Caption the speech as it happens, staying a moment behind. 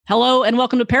Hello and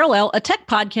welcome to Parallel, a tech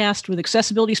podcast with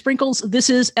accessibility sprinkles. This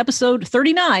is episode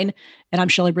 39, and I'm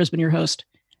Shelley Brisbane, your host.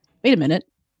 Wait a minute.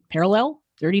 Parallel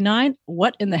 39?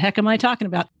 What in the heck am I talking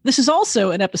about? This is also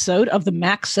an episode of the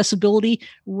Mac Accessibility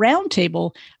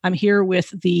Roundtable. I'm here with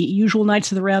the usual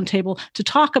Knights of the Roundtable to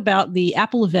talk about the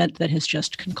Apple event that has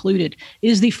just concluded. It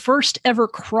is the first ever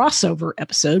crossover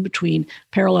episode between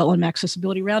Parallel and Mac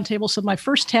Accessibility Roundtable. So my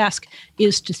first task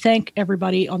is to thank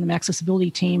everybody on the Mac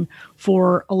Accessibility team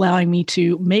for allowing me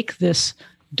to make this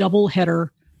double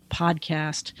header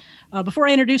podcast. Before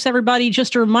I introduce everybody,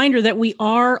 just a reminder that we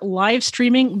are live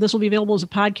streaming. This will be available as a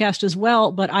podcast as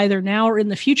well, but either now or in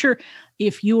the future.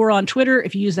 If you are on Twitter,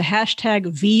 if you use the hashtag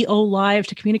VOLive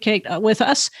to communicate with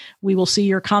us, we will see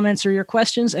your comments or your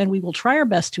questions, and we will try our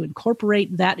best to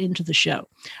incorporate that into the show.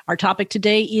 Our topic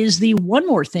today is the One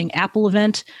More Thing Apple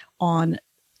event on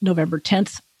November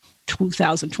 10th,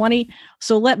 2020.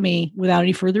 So let me, without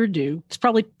any further ado, it's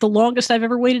probably the longest I've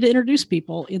ever waited to introduce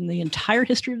people in the entire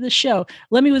history of this show.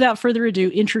 Let me, without further ado,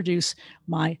 introduce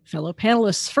my fellow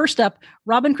panelists. First up,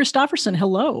 Robin Christofferson.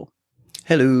 Hello.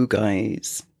 Hello,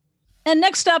 guys. And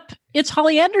next up, it's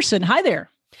Holly Anderson. Hi there.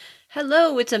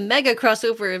 Hello. It's a mega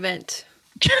crossover event.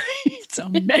 It's a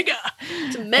mega.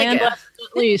 It's a mega. And last but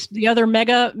not least, the other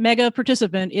mega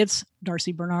participant, it's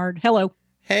Darcy Bernard. Hello.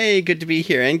 Hey, good to be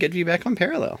here and good to be back on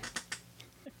Parallel.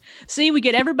 See, we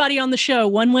get everybody on the show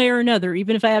one way or another,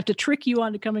 even if I have to trick you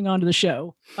onto coming onto the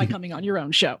show by coming on your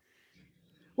own show.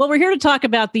 Well, we're here to talk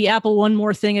about the Apple One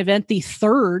More Thing event, the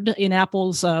third in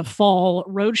Apple's fall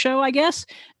roadshow, I guess,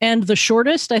 and the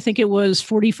shortest. I think it was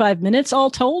 45 minutes all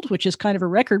told, which is kind of a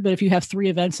record. But if you have 3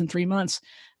 events in 3 months,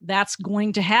 that's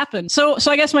going to happen. So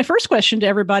I guess my first question to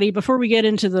everybody, before we get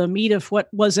into the meat of what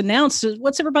was announced, is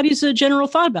what's everybody's general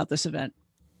thought about this event?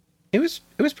 It was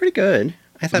pretty good.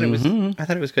 I thought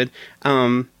it was good.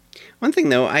 One thing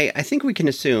though, I think we can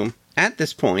assume at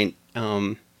this point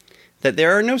that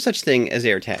there are no such thing as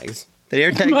AirTags. That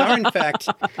AirTags are in fact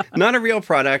not a real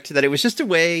product. That it was just a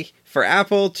way for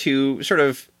Apple to sort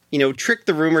of trick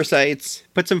the rumor sites,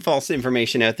 put some false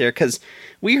information out there. Because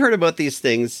we heard about these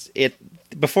things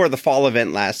before the fall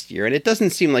event last year, and it doesn't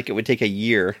seem like it would take a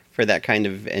year for that kind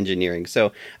of engineering.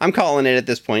 So I'm calling it at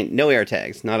this point, no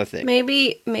AirTags, not a thing.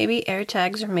 Maybe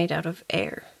AirTags are made out of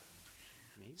air.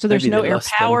 So there's no air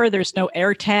power, there's no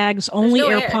AirTags, only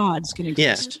AirPods can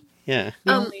exist. Yeah.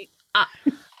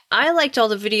 I liked all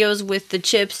the videos with the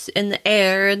chips in the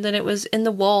air, and then it was in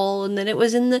the wall, and then it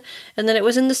was in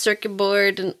the circuit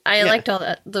board, and I liked all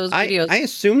those videos. I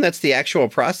assume that's the actual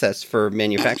process for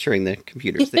manufacturing the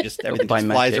computers. They just everything just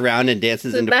flies around and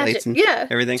dances into place and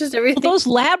everything. Just everything. Well, those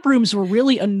lab rooms were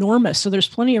really enormous, so there's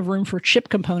plenty of room for chip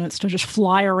components to just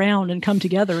fly around and come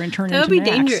together and turn into Macs. That would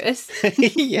be dangerous.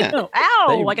 Yeah.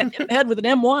 Ow! I got hit in the head with an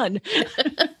M1.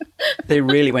 They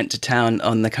really went to town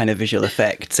on the kind of visual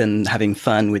effects and having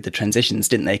fun with the transitions,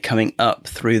 didn't they? Coming up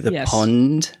through the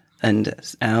pond and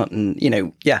out and,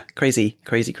 crazy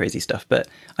stuff. But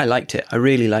I liked it. I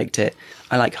really liked it.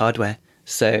 I like hardware.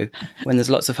 So when there's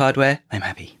lots of hardware, I'm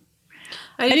happy.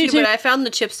 I do too, but I found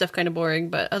the chip stuff kind of boring.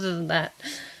 But other than that.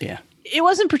 Yeah. It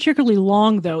wasn't particularly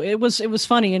long, though. It was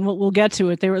funny, and we'll get to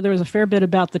it. There was a fair bit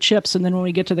about the chips, and then when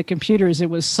we get to the computers, it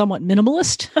was somewhat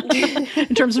minimalist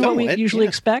in terms of what we usually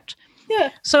expect.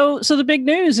 Yeah. So the big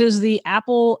news is the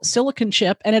Apple Silicon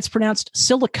chip, and it's pronounced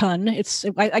silicon.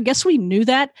 I guess we knew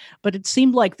that, but it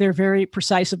seemed like they're very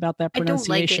precise about that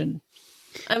pronunciation.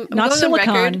 I don't like it. I'm not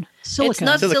silicon. Silicon. It's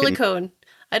not silicone.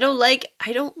 I don't like.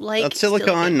 Not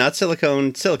silicon, not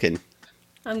silicone. Silicon.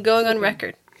 I'm going on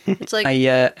record. It's like I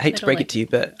hate to break it to you,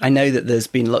 but I know that there's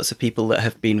been lots of people that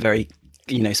have been very,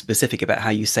 specific about how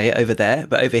you say it over there,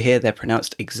 but over here they're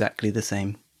pronounced exactly the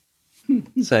same.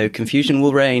 So confusion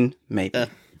will reign, maybe.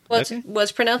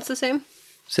 Was pronounced the same?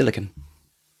 Silicon.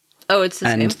 Oh, it's the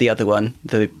same. And the other one,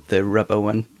 the rubber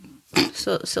one.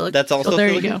 Silicon. That's also there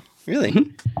silicon? You go.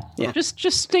 Really? Yeah. Just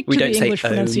stick to the English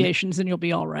pronunciations and you'll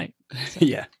be all right. So.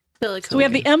 Yeah. So we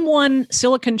have the M1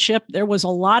 silicon chip. There was a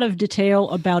lot of detail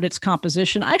about its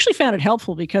composition. I actually found it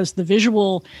helpful because the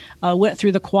visual went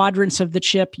through the quadrants of the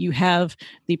chip. You have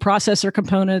the processor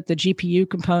component, the GPU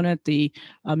component, the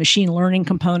machine learning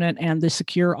component, and the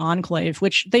secure enclave,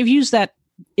 which they've used that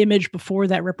image before,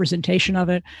 that representation of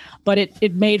it, but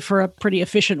it made for a pretty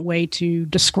efficient way to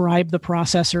describe the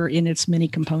processor in its many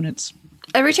components.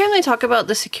 Every time they talk about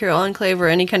the secure enclave or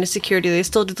any kind of security, they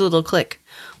still do the little click,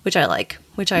 which I like,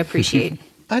 which I appreciate.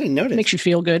 I didn't notice. Makes you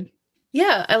feel good.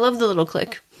 Yeah, I love the little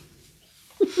click.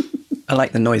 I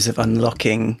like the noise of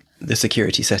unlocking the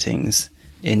security settings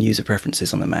in user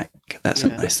preferences on the Mac. That's a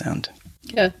nice sound.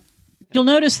 Yeah. You'll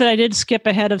notice that I did skip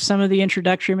ahead of some of the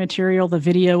introductory material, the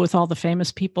video with all the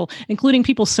famous people, including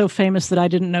people so famous that I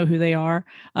didn't know who they are.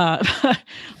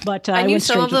 But I knew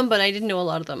some of them, but I didn't know a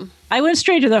lot of them. I went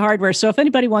straight to the hardware. So if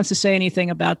anybody wants to say anything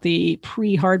about the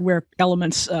pre-hardware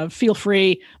elements, feel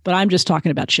free. But I'm just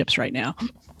talking about chips right now.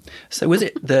 So was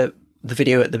it the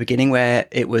video at the beginning where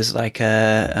it was like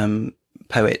a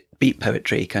beat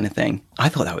poetry kind of thing? I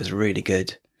thought that was really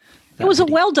good. It was a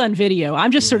well-done video.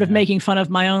 I'm just sort of making fun of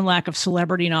my own lack of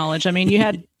celebrity knowledge. I mean, you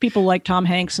had people like Tom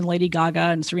Hanks and Lady Gaga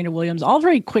and Serena Williams, all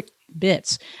very quick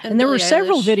bits. And there were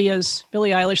several videos,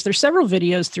 Billie Eilish, there's several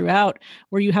videos throughout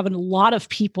where you have a lot of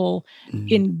people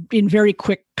in very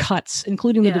quick cuts,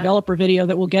 including the developer video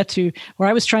that we'll get to, where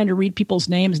I was trying to read people's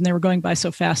names and they were going by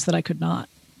so fast that I could not.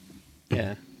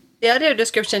 Yeah. The audio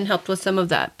description helped with some of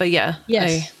that, but yeah.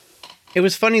 Yes. It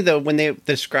was funny though, when the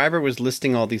describer was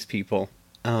listing all these people,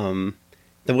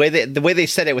 the way they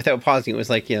said it without pausing, it was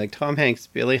like, like Tom Hanks,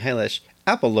 Billie Eilish,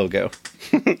 Apple logo.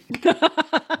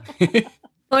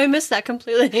 Oh, I missed that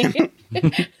completely.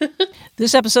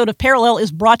 This episode of Parallel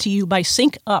is brought to you by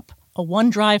Sync Up, a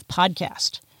OneDrive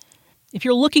podcast. If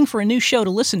you're looking for a new show to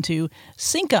listen to,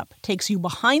 Sync Up takes you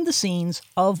behind the scenes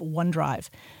of OneDrive,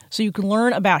 so you can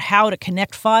learn about how to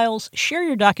connect files, share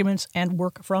your documents, and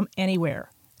work from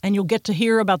anywhere. And you'll get to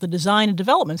hear about the design and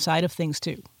development side of things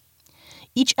too.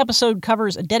 Each episode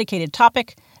covers a dedicated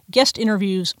topic, guest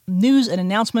interviews, news and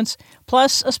announcements,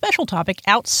 plus a special topic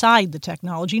outside the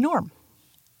technology norm.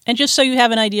 And just so you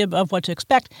have an idea of what to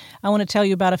expect, I want to tell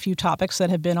you about a few topics that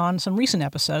have been on some recent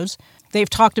episodes. They've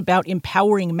talked about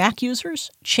empowering Mac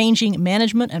users, changing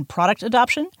management and product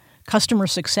adoption, customer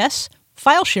success,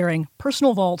 file sharing,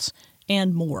 personal vaults,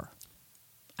 and more.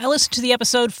 I listened to the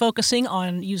episode focusing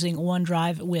on using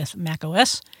OneDrive with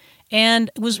macOS,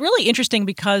 and it was really interesting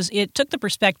because it took the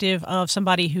perspective of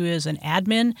somebody who is an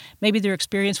admin, maybe their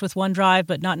experience with OneDrive,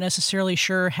 but not necessarily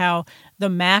sure how the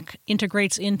Mac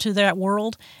integrates into that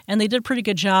world. And they did a pretty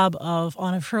good job of,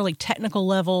 on a fairly technical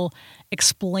level,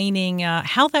 explaining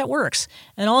how that works.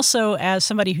 And also, as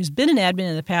somebody who's been an admin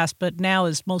in the past, but now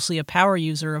is mostly a power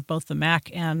user of both the Mac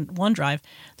and OneDrive,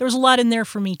 there was a lot in there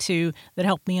for me, too, that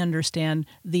helped me understand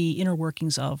the inner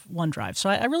workings of OneDrive. So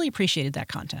I really appreciated that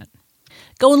content.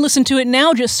 Go and listen to it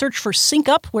now. Just search for Sync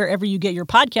Up wherever you get your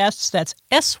podcasts. That's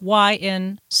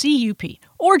SYNCUP.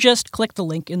 Or just click the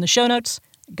link in the show notes.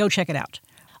 Go check it out.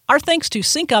 Our thanks to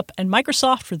Sync Up and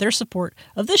Microsoft for their support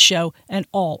of this show and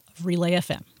all of Relay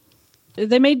FM.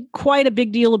 They made quite a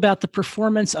big deal about the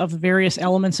performance of various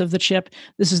elements of the chip.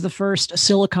 This is the first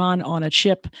silicon on a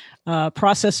chip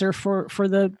processor for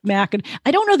the Mac. And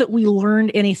I don't know that we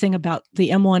learned anything about the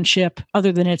M1 chip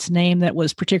other than its name that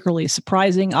was particularly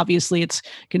surprising. Obviously, it's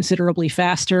considerably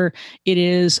faster. It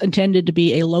is intended to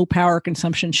be a low power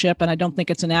consumption chip. And I don't think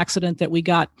it's an accident that we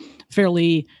got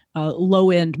fairly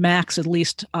low-end Macs, at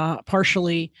least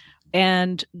partially.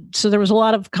 And so there was a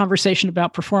lot of conversation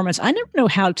about performance. I never know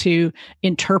how to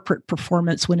interpret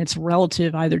performance when it's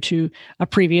relative either to a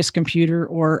previous computer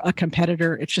or a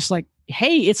competitor. It's just like,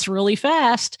 hey, it's really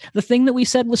fast. The thing that we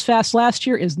said was fast last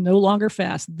year is no longer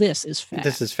fast. This is fast.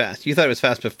 This is fast. You thought it was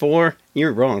fast before.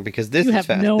 You're wrong because this is fast.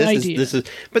 You have no idea. This is.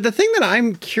 But the thing that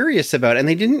I'm curious about, and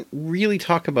they didn't really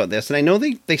talk about this, and I know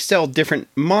they sell different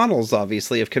models,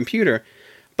 obviously, of computer,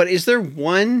 but is there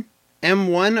one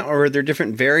M1 or are there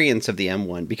different variants of the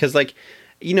M1? Because with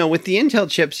the Intel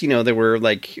chips, there were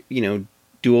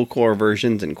dual core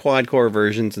versions and quad core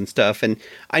versions and stuff. And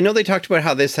I know they talked about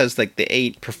how this has the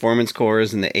 8 performance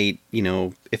cores and the 8,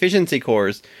 efficiency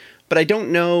cores, but I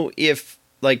don't know if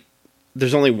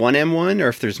there's only one M1 or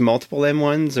if there's multiple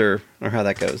M1s or how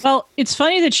that goes. Well, it's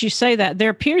funny that you say that. There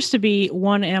appears to be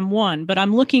one M1, but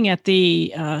I'm looking at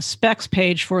the specs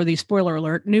page for the, spoiler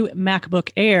alert, new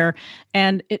MacBook Air.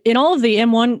 And in all of the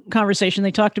M1 conversation,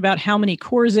 they talked about how many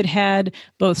cores it had,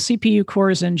 both CPU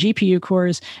cores and GPU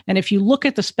cores. And if you look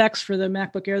at the specs for the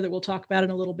MacBook Air that we'll talk about in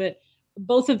a little bit,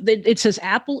 it says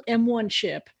Apple M1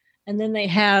 chip, and then they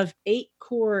have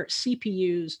 8-core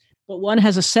CPUs, but one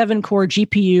has a 7-core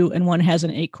GPU and one has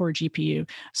an 8-core GPU.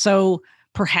 So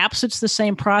perhaps it's the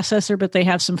same processor, but they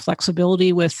have some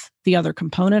flexibility with the other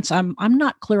components. I'm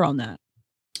not clear on that.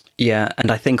 Yeah, and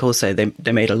I think also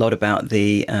they made a lot about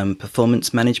the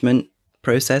performance management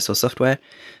process or software,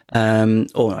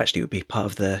 or actually it would be part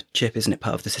of the chip, isn't it?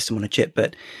 Part of the system on a chip,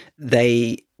 but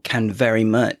they can very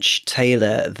much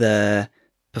tailor the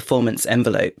performance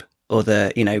envelope or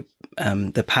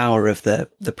the power of the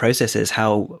processors,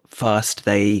 how fast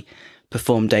they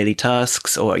perform daily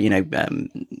tasks or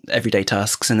everyday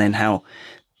tasks, and then how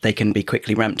they can be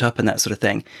quickly ramped up and that sort of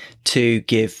thing to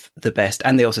give the best.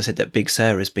 And they also said that Big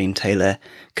Sur has been tailor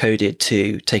coded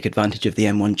to take advantage of the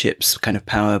M1 chip's kind of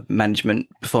power management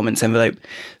performance envelope.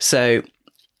 So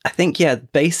I think,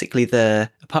 basically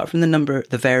apart from the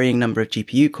varying number of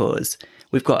GPU cores,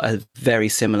 we've got a very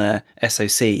similar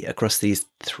SoC across these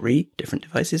 3 different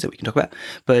devices that we can talk about.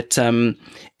 But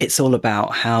it's all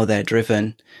about how they're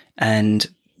driven. And,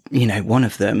 one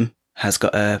of them has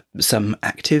got some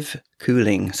active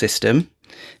cooling system,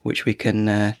 which we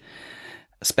can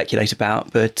speculate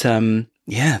about. But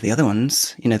the other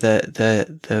ones,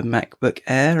 the MacBook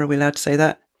Air, are we allowed to say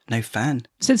that? No fan.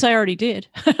 Since I already did.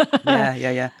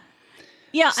 Yeah.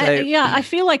 Yeah, So, I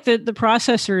feel like the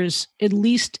processors, at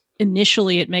least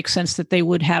initially, it makes sense that they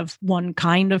would have one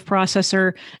kind of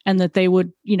processor and that they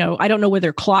would, I don't know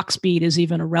whether clock speed is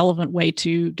even a relevant way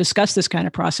to discuss this kind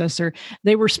of processor.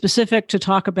 They were specific to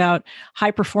talk about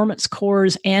high performance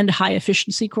cores and high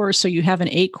efficiency cores. So you have an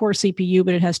 8-core CPU,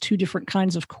 but it has 2 different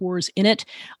kinds of cores in it.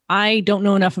 I don't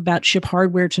know enough about chip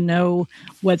hardware to know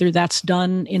whether that's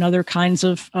done in other kinds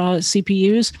of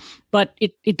CPUs, but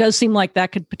it does seem like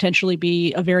that could potentially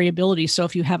be a variability. So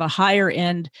if you have a higher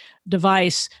end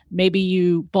device, maybe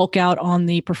you bulk out on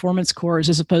the performance cores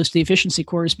as opposed to the efficiency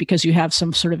cores because you have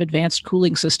some sort of advanced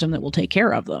cooling system that will take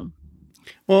care of them.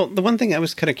 Well, the one thing I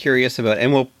was kind of curious about,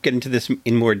 and we'll get into this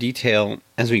in more detail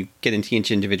as we get into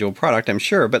each individual product, I'm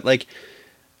sure, but like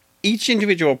each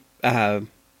individual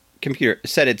computer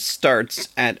said it starts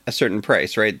at a certain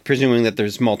price, right? Presuming that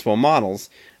there's multiple models.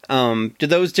 Do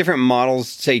those different models,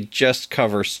 say, just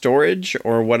cover storage,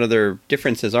 or what other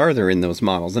differences are there in those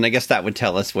models? And I guess that would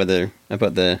tell us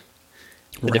about the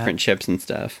different chips and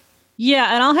stuff.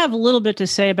 Yeah, and I'll have a little bit to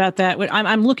say about that.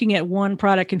 I'm looking at one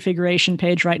product configuration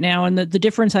page right now, and the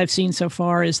difference I've seen so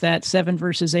far is that 7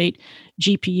 versus 8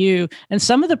 GPU. And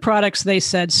some of the products they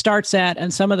said starts at,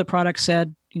 and some of the products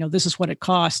said, this is what it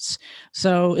costs.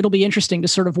 So it'll be interesting to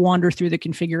sort of wander through the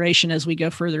configuration as we go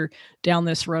further down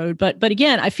this road. But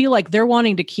again, I feel like they're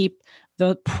wanting to keep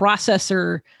the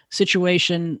processor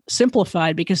situation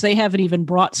simplified because they haven't even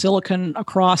brought silicon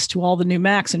across to all the new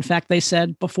Macs. In fact, they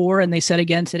said before, and they said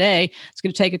again today, it's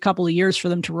going to take a couple of years for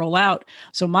them to roll out.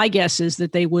 So my guess is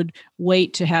that they would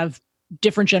wait to have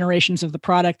different generations of the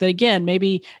product that, again,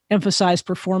 maybe emphasize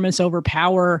performance over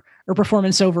power or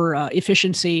performance over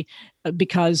efficiency,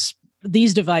 because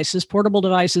these devices, portable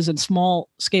devices and small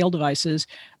scale devices,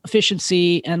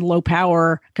 efficiency and low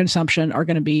power consumption are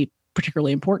going to be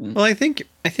particularly important. Well, I think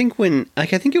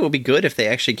it will be good if they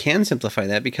actually can simplify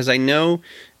that, because I know,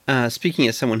 speaking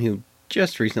as someone who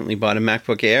just recently bought a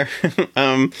MacBook Air,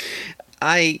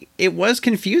 it was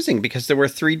confusing because there were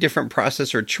 3 different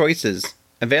processor choices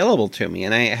available to me,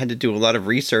 and I had to do a lot of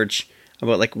research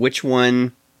about like which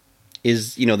one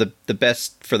is the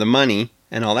best for the money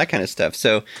and all that kind of stuff.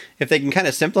 So if they can kind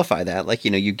of simplify that, like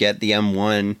you get the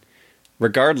M1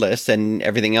 regardless, and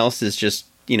everything else is just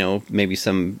maybe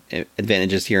some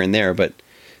advantages here and there. But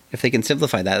if they can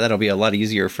simplify that, that'll be a lot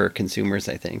easier for consumers,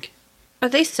 I think. Are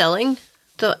they selling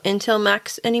the Intel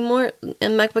Macs anymore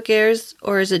in MacBook Airs,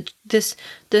 or is it this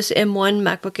M1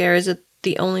 MacBook Air? Is it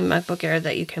the only MacBook Air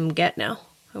that you can get now?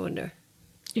 I wonder.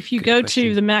 If you go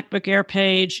to the MacBook Air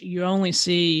page, you only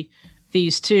see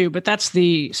these 2, but that's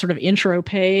the sort of intro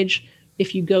page.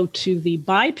 If you go to the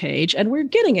buy page, and we're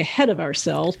getting ahead of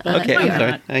ourselves, but okay,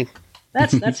 I'm sorry.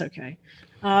 That's okay.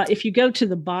 If you go to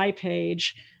the buy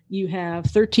page, you have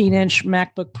 13-inch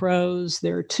MacBook Pros.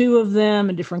 There are 2 of them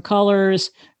in different colors.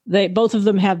 Both of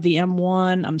them have the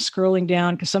M1. I'm scrolling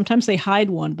down because sometimes they hide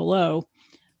one below.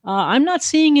 I'm not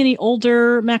seeing any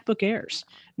older MacBook Airs.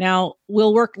 Now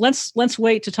we'll work. Let's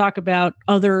wait to talk about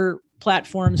other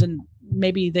platforms, and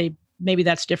maybe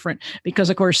that's different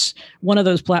because, of course, one of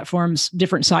those platforms,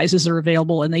 different sizes are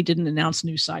available, and they didn't announce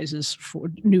new sizes for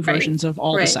new versions of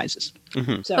all the sizes.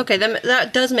 Mm-hmm. So, okay,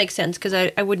 that does make sense because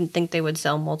I wouldn't think they would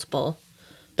sell multiple.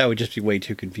 That would just be way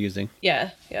too confusing.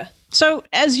 Yeah. So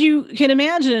as you can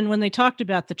imagine, when they talked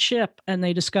about the chip and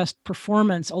they discussed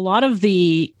performance, a lot of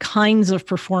the kinds of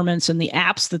performance and the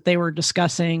apps that they were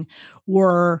discussing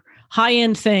were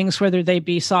high-end things, whether they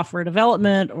be software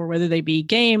development or whether they be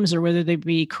games or whether they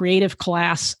be creative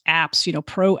class apps,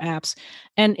 pro apps.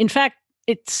 And in fact,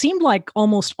 it seemed like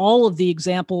almost all of the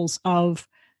examples of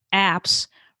apps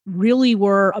really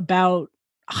were about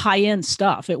high-end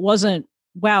stuff. It wasn't,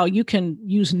 wow, you can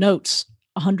use Notes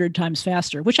 100 times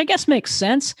faster, which I guess makes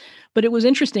sense. But it was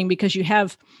interesting because you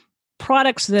have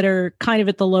products that are kind of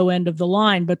at the low end of the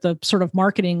line, but the sort of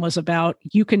marketing was about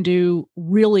you can do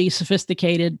really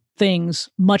sophisticated things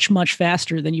much, much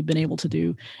faster than you've been able to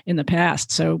do in the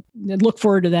past. So look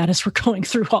forward to that as we're going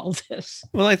through all of this.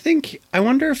 Well, I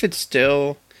wonder if it's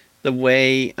still the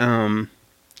way,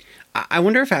 I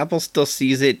wonder if Apple still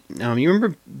sees it. You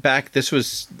remember back, this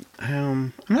was,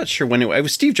 I'm not sure when it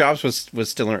was Steve Jobs was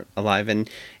still alive, and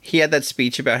he had that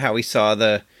speech about how he saw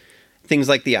the things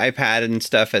like the iPad and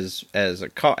stuff as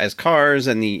cars,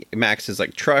 and the Macs as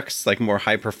like trucks, like more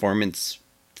high performance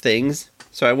things.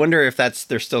 So I wonder if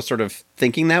they're still sort of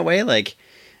thinking that way. Like,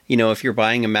 if you're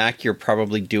buying a Mac, you're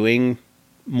probably doing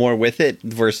more with it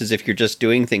versus if you're just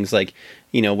doing things like,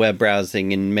 web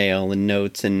browsing and mail and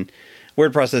notes and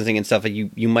word processing and stuff.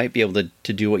 You might be able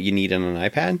to do what you need on an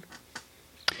iPad.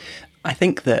 I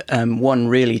think that one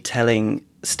really telling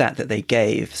stat that they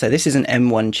gave. So this is an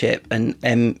M1 chip, and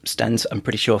M stands, I'm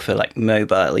pretty sure, for like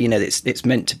mobile. It's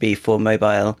meant to be for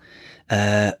mobile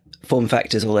form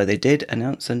factors, although they did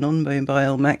announce a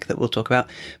non-mobile Mac that we'll talk about.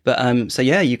 But so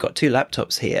yeah, you've got two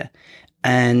laptops here,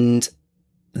 and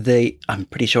I'm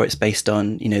pretty sure it's based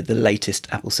on, the latest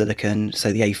Apple Silicon,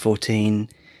 so the A14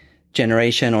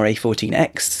 generation or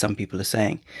A14X, some people are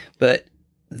saying. But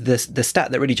the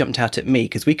stat that really jumped out at me,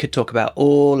 because we could talk about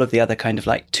all of the other kind of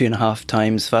like 2.5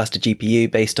 times faster GPU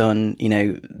based on,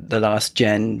 the last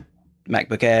gen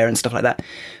MacBook Air and stuff like that.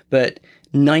 But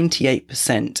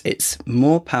 98%, it's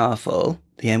more powerful,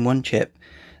 the M1 chip,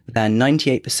 than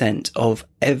 98% of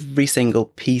every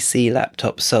single PC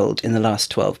laptop sold in the last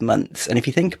 12 months. And if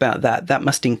you think about that, that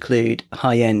must include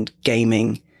high-end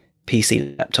gaming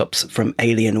PC laptops from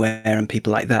Alienware and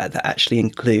people like that actually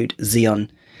include Xeon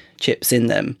chips in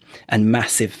them and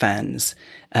massive fans.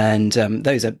 And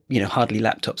those are, hardly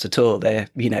laptops at all. They're,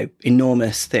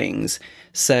 enormous things.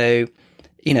 So,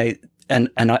 I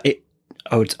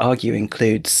would argue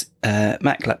includes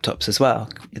Mac laptops as well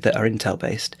that are Intel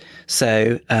based.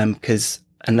 So, because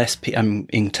unless I'm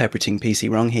interpreting PC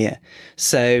wrong here.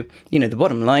 So, the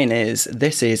bottom line is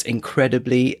this is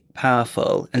incredibly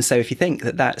powerful. And so if you think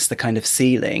that that's the kind of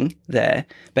ceiling there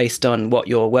based on what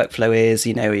your workflow is,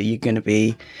 are you going to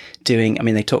be doing,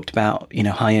 they talked about,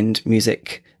 high-end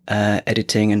music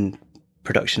editing and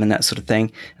production and that sort of thing.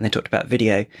 And they talked about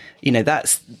video,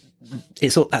 that's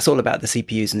all about the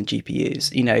CPUs and the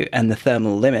GPUs, and the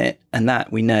thermal limit. And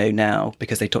that we know now,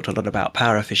 because they talked a lot about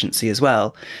power efficiency as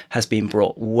well, has been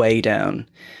brought way down.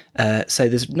 So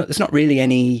there's not really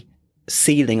any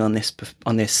ceiling on this,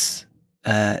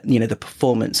 the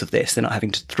performance of this. They're not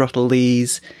having to throttle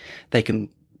these. They can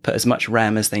put as much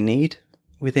RAM as they need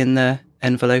within the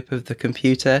envelope of the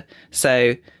computer.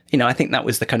 So, I think that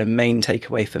was the kind of main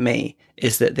takeaway for me,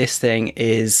 is that this thing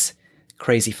is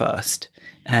crazy fast.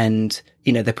 And,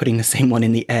 they're putting the same one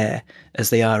in the air as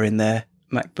they are in their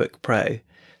MacBook Pro.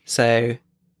 So,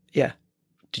 yeah.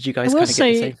 Did you guys kind of get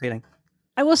the same feeling?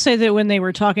 I will say that when they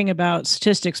were talking about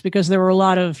statistics, because there were a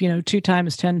lot of, 2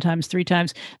 times, 10 times, 3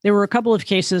 times, there were a couple of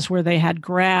cases where they had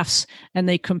graphs and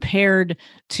they compared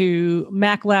to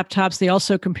Mac laptops. They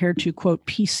also compared to, quote,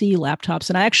 PC laptops.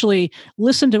 And I actually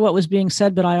listened to what was being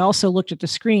said, but I also looked at the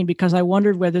screen because I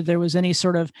wondered whether there was any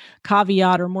sort of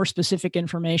caveat or more specific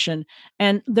information.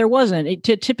 And there wasn't.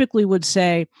 It typically would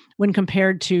say, when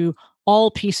compared to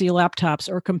all PC laptops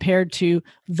or compared to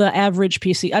the average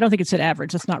PC. I don't think it said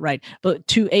average. That's not right. But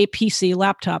to a PC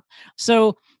laptop.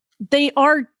 So they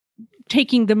are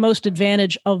taking the most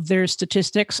advantage of their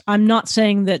statistics. I'm not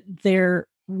saying that they're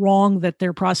wrong, that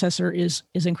their processor is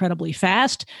incredibly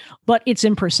fast, but it's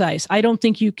imprecise. I don't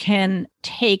think you can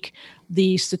take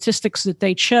the statistics that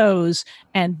they chose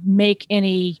and make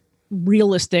any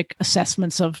realistic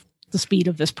assessments of the speed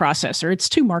of this processor. It's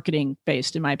too marketing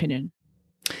based, in my opinion.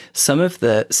 Some of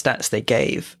the stats they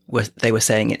gave they were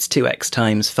saying it's 2x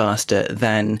times faster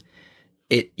than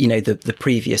it, the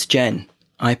previous gen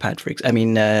iPad,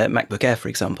 MacBook Air, for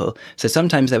example. So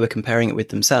sometimes they were comparing it with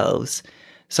themselves.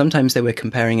 Sometimes they were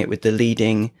comparing it with the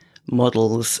leading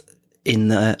models on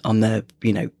the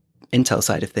Intel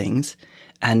side of things.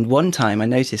 And one time I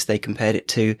noticed they compared it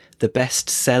to the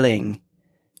best-selling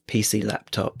PC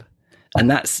laptop,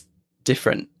 and that's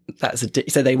different.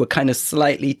 So they were kind of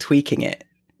slightly tweaking it.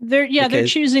 They're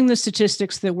choosing the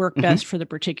statistics that work best for the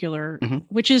particular,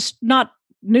 which is not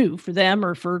new for them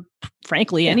or for,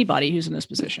 frankly, anity who's in this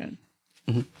position.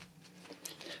 Mm-hmm.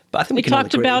 But I think we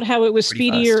talked about how it was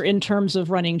speedier in terms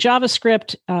of running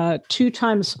JavaScript,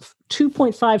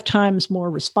 2.5 times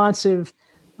more responsive.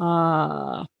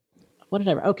 What did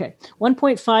I write? Okay,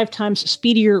 1.5 times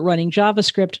speedier running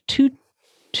JavaScript,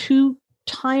 two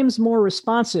times more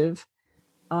responsive.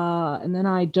 And then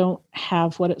I don't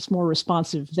have what it's more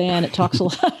responsive than. It talks a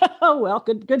lot. Oh, well,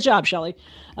 good job, Shelley.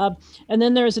 And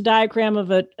then there's a diagram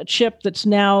of a chip that's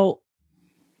now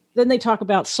Then they talk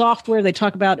about software. They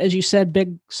talk about, as you said,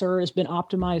 Big Sur has been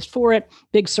optimized for it.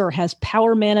 Big Sur has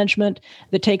power management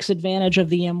that takes advantage of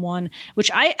the M1, which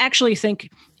I actually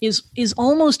think is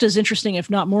almost as interesting, if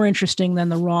not more interesting, than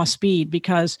the raw speed,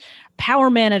 because power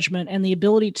management and the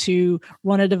ability to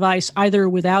run a device either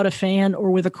without a fan or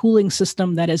with a cooling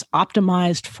system that is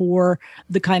optimized for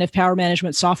the kind of power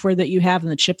management software that you have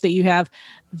and the chip that you have,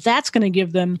 that's going to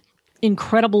give them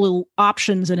incredible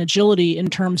options and agility in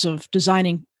terms of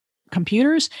designing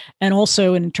computers and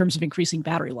also in terms of increasing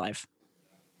battery life.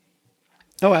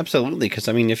 Oh, absolutely. Because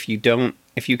I mean, if you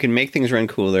can make things run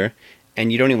cooler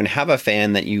and you don't even have a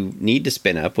fan that you need to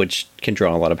spin up, which can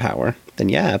draw a lot of power, then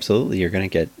yeah, absolutely, you're going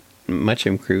to get much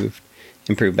improved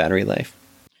battery life.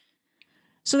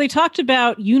 So they talked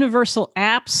about universal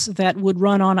apps that would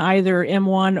run on either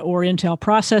M1 or Intel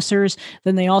processors.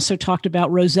 Then they also talked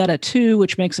about Rosetta 2,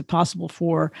 which makes it possible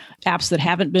for apps that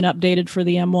haven't been updated for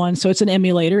the M1. So it's an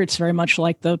emulator. It's very much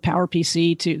like the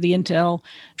PowerPC to the Intel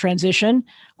transition.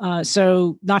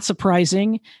 So not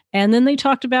surprising. And then they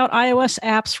talked about iOS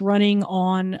apps running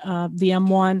on the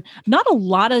M1. Not a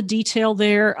lot of detail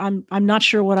there. I'm not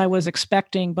sure what I was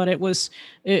expecting, but it was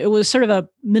sort of a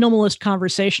minimalist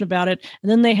conversation about it. And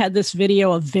then they had this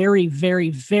video of very, very,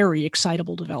 very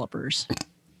excitable developers.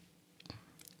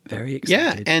 Very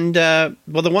excited. Yeah, and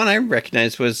well, the one I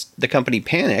recognized was the company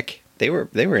Panic. They were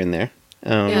in there.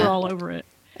 They were all over it.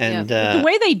 And the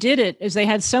way they did it is they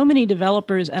had so many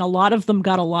developers and a lot of them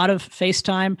got a lot of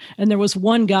FaceTime. And there was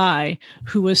one guy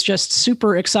who was just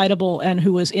super excitable and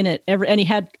who was in it and he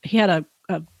had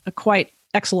a quite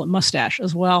excellent mustache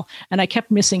as well. And I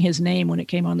kept missing his name when it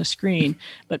came on the screen.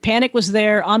 But Panic was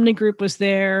there. Omni Group was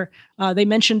there. They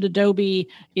mentioned Adobe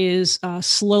is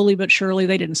slowly but surely,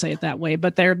 they didn't say it that way,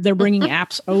 but they're bringing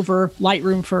apps over,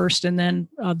 Lightroom first, and then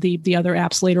the other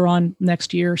apps later on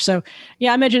next year. So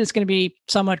yeah, I imagine it's going to be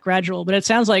somewhat gradual, but it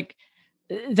sounds like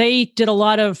they did a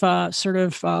lot of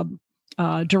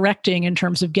directing in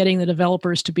terms of getting the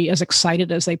developers to be as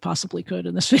excited as they possibly could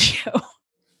in this video.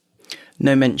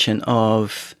 No mention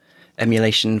of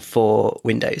emulation for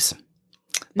Windows.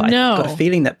 But No. I've got a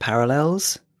feeling that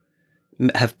Parallels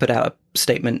have put out a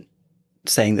statement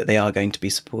saying that they are going to be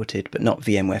supported, but not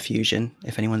VMware Fusion,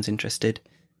 if anyone's interested.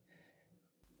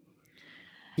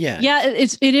 Yeah,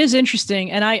 it is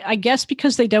interesting. And I guess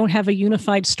because they don't have a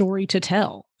unified story to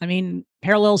tell. I mean,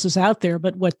 Parallels is out there,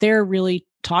 but what they're really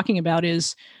talking about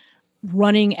is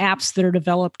running apps that are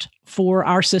developed for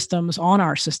our systems on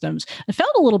our systems. It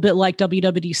felt a little bit like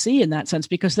WWDC in that sense,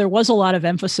 because there was a lot of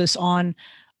emphasis on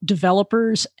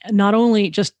developers, not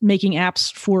only just making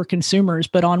apps for consumers,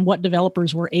 but on what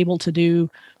developers were able to do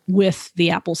with the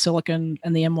Apple Silicon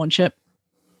and the M1 chip.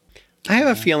 I have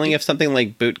a feeling if something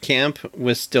like Boot Camp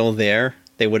was still there,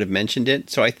 they would have mentioned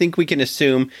it. So I think we can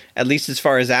assume, at least as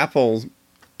far as Apple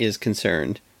is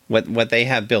concerned, what they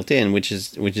have built in, which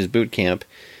is Boot Camp,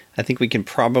 I think we can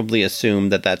probably assume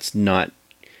that that's not.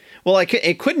 Well,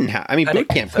 it couldn't happen. I mean, Boot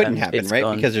Camp couldn't happen, right?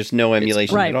 Gone. Because there's no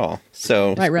emulation at all.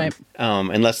 So Right.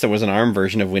 Unless there was an ARM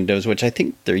version of Windows, which I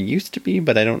think there used to be,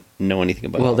 but I don't know anything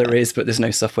about. Well, there is, but there's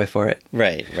no software for it.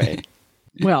 Right.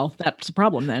 Well, that's a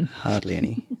problem then. Hardly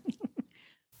any.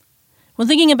 When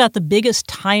thinking about the biggest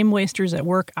time wasters at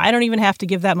work, I don't even have to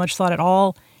give that much thought at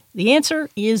all. The answer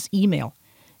is email.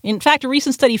 In fact, a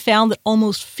recent study found that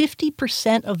almost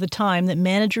 50% of the time that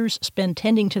managers spend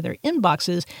tending to their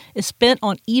inboxes is spent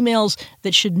on emails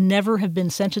that should never have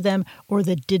been sent to them or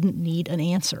that didn't need an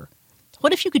answer.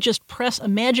 What if you could just press a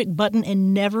magic button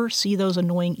and never see those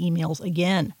annoying emails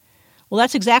again? Well,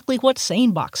 that's exactly what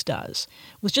SaneBox does.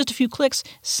 With just a few clicks,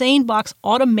 SaneBox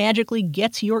automatically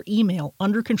gets your email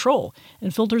under control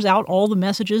and filters out all the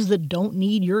messages that don't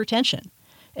need your attention.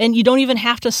 And you don't even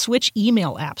have to switch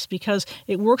email apps because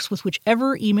it works with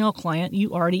whichever email client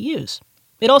you already use.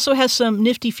 It also has some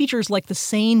nifty features like the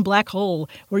Sane Black Hole,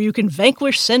 where you can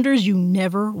vanquish senders you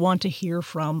never want to hear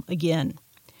from again.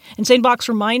 And SaneBox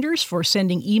reminders for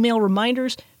sending email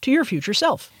reminders to your future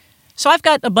self. So I've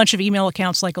got a bunch of email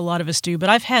accounts like a lot of us do, but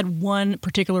I've had one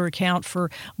particular account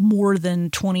for more than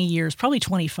 20 years, probably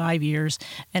 25 years.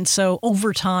 And so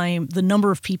over time, the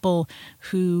number of people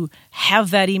who have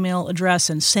that email address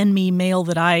and send me mail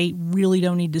that I really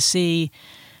don't need to see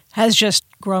has just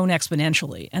grown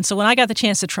exponentially. And so when I got the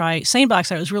chance to try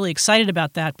SaneBox, I was really excited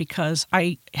about that because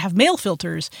I have mail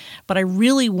filters, but I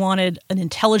really wanted an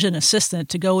intelligent assistant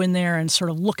to go in there and sort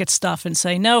of look at stuff and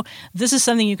say, no, this is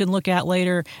something you can look at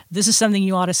later. This is something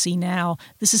you ought to see now.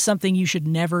 This is something you should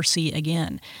never see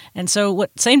again. And so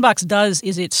what SaneBox does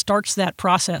is it starts that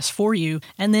process for you,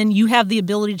 and then you have the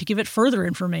ability to give it further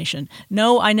information.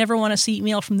 No, I never want to see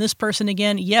email from this person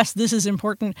again. Yes, this is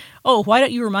important. Oh, why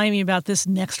don't you remind me about this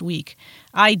next week?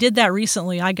 I did that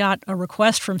recently. I got a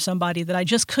request from somebody that I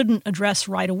just couldn't address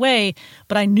right away,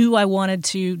 but I knew I wanted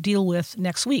to deal with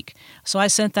next week. So I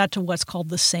sent that to what's called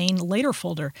the Sane Later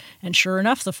folder. And sure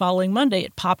enough, the following Monday,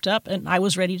 it popped up and I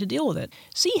was ready to deal with it.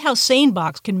 See how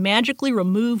SaneBox can magically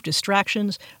remove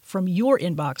distractions from your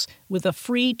inbox with a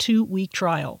free 2-week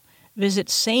trial. Visit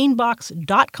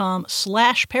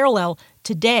sanebox.com/parallel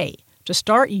today to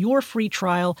start your free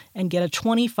trial and get a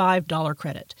 $25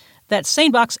 credit. That's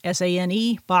SaneBox,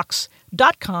 SANE,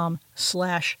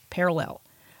 box.com/parallel.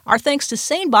 Our thanks to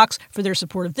SaneBox for their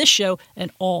support of this show and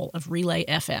all of Relay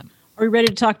FM. Are we ready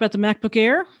to talk about the MacBook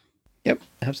Air? Yep,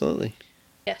 absolutely.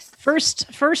 Yes.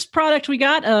 First product we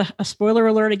got, a spoiler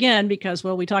alert again, because,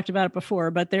 well, we talked about it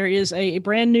before, but there is a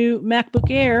brand new MacBook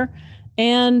Air,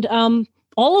 and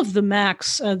all of the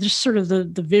Macs, just sort of the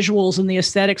visuals and the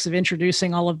aesthetics of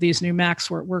introducing all of these new Macs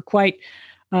were quite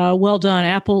well done.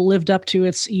 Apple lived up to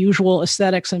its usual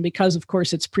aesthetics, and because, of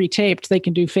course, it's pre-taped, they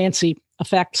can do fancy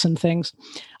effects and things.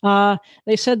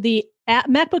 They said the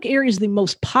MacBook Air is the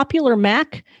most popular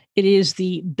Mac. It is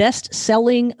the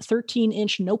best-selling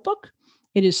 13-inch notebook.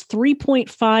 It is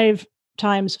 3.5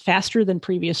 times faster than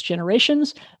previous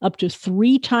generations, up to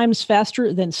 3 times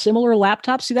faster than similar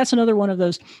laptops. See, that's another one of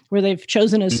those where they've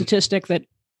chosen a statistic that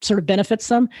sort of benefits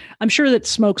them. I'm sure that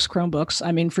smokes Chromebooks.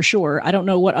 I mean, for sure. I don't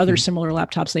know what other similar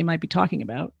laptops they might be talking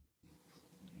about.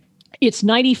 It's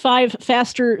 95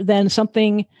 faster than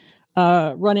something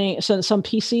running some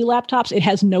PC laptops. It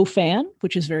has no fan,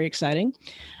 which is very exciting.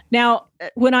 Now,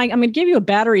 when I'm going to give you a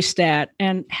battery stat,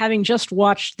 and having just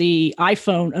watched the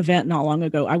iPhone event not long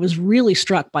ago, I was really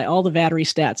struck by all the battery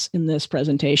stats in this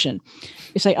presentation.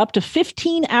 They say up to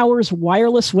 15 hours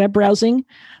wireless web browsing,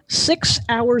 6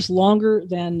 hours longer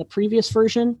than the previous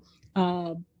version.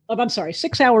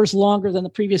 6 hours longer than the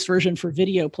previous version for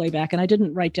video playback. And I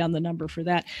didn't write down the number for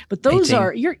that. But those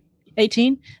 18. You're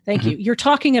 18? Thank you. You're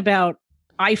talking about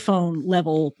iPhone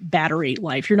level battery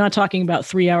life. You're not talking about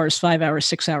 3 hours, 5 hours,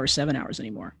 6 hours, 7 hours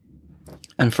anymore.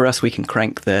 And for us, we can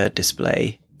crank the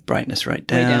display brightness right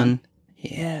down.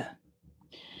 Yeah.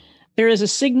 There is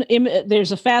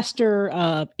there's a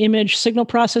faster image signal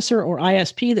processor, or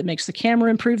ISP, that makes the camera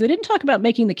improve. They didn't talk about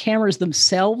making the cameras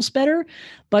themselves better,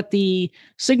 but the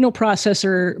signal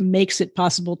processor makes it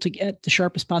possible to get the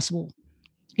sharpest possible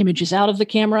images out of the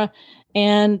camera.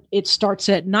 And it starts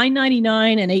at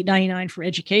 $999 and $899 for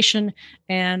education.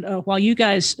 And while you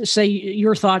guys say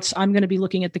your thoughts, I'm going to be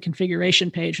looking at the configuration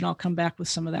page, and I'll come back with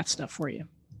some of that stuff for you.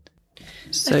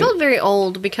 So, I felt very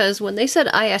old because when they said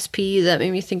ISP, that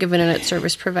made me think of internet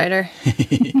service provider.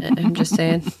 I'm just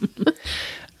saying.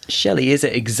 Shelley, is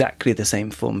it exactly the same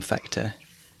form factor?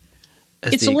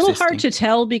 It's a little hard to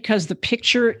tell because the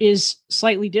picture is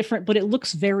slightly different, but it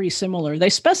looks very similar.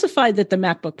 They specified that the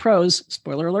MacBook Pros,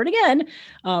 spoiler alert again,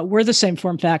 were the same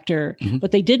form factor,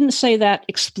 but they didn't say that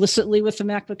explicitly with the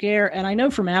MacBook Air. And I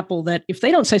know from Apple that if they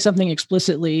don't say something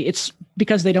explicitly, it's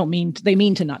because they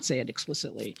mean to not say it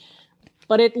explicitly.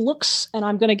 But it looks, and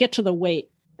I'm going to get to the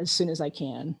weight as soon as I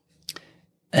can.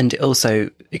 And it also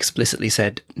explicitly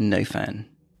said no fan.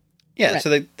 Yeah, right. So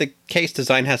the case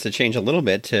design has to change a little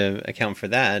bit to account for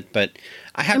that, but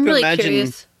I have I'm to really imagine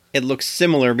curious. It looks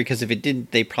similar, because if it did,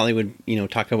 they probably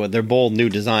would, talk about their bold new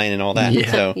design and all that.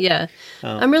 Yeah. So, yeah.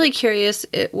 I'm really curious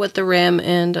what the RAM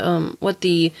and what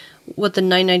the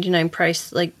 $999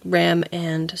 price, like RAM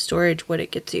and storage, what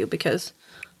it gets you, because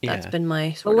that's been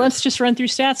my sort Well, let's just run through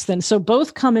stats then. So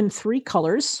both come in 3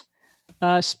 colors,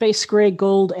 space gray,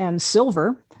 gold, and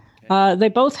silver. They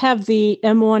both have the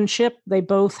M1 chip. They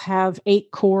both have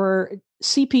 8-core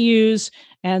CPUs,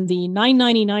 and the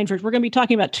 $999 version. We're going to be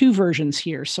talking about 2 versions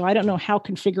here, so I don't know how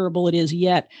configurable it is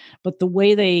yet. But the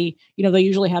way they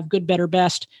usually have good, better,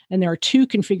 best, and there are 2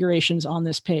 configurations on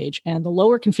this page. And the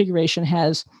lower configuration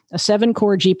has a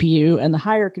 7-core GPU, and the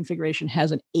higher configuration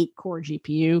has an 8-core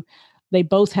GPU. They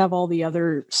both have all the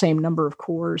other same number of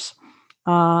cores.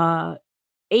 8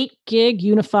 gig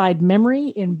unified memory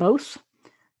in both.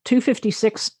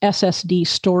 256 SSD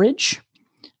storage,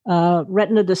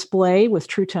 Retina display with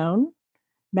True Tone,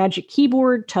 Magic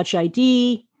Keyboard, Touch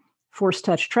ID, Force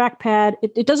Touch trackpad.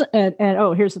 It doesn't,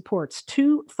 here's the ports.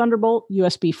 2 Thunderbolt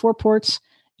USB 4 ports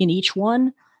in each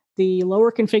one. The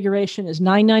lower configuration is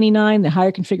 $999. The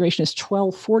higher configuration is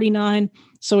 $1,249.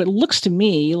 So it looks to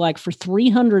me like for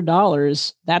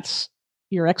 $300, that's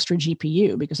your extra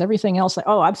GPU, because everything else, you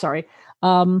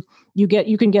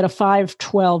can get a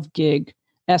 512 gig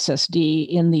SSD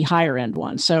in the higher end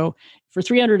one. So for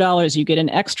 $300, you get an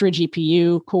extra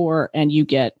GPU core and you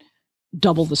get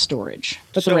double the storage.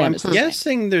 But so I'm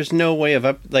guessing there's no way of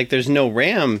there's no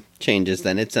RAM changes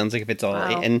then. It sounds like if it's all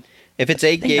and if it's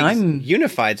 8 gigs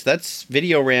unified, so that's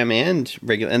video RAM and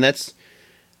regular, and that's,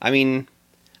 I mean,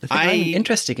 the thing I'm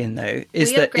interested in though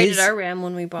is we upgraded our RAM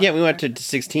when we bought. Yeah, we went to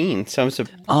 16. So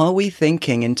are we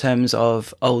thinking in terms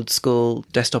of old school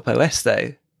desktop OS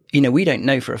though? We don't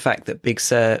know for a fact that Big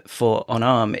Sur on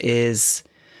ARM is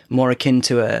more akin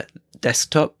to a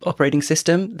desktop operating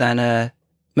system than a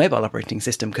mobile operating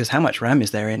system, because how much RAM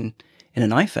is there in an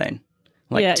iPhone?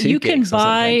 Like 2 you can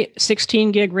buy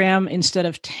 16 gig RAM instead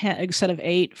of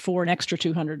 8 for an extra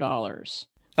 $200.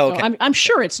 Okay. So I'm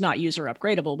sure it's not user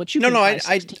upgradable, but you can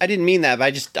I didn't mean that,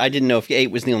 but I didn't know if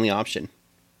 8 was the only option.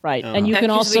 Right. And you can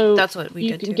also that's what we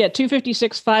you can get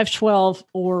 256, 512,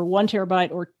 or 1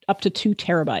 terabyte, or up to 2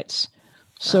 terabytes.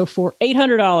 So for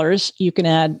 $800, you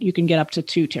can get up to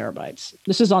 2 terabytes.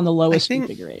 This is on the lowest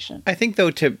configuration. I think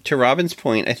though, to Robin's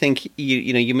point, I think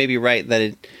you may be right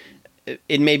that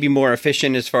it may be more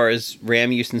efficient as far as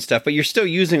RAM use and stuff, but you're still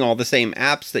using all the same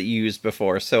apps that you used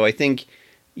before. So I think,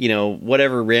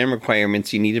 whatever RAM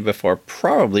requirements you needed before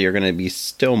probably are going to be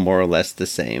still more or less the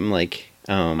same.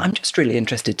 I'm just really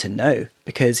interested to know,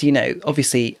 because,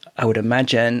 obviously I would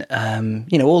imagine,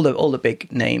 all the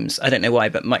big names, I don't know why,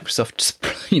 but Microsoft,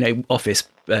 Office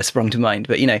sprung to mind,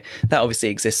 but, that obviously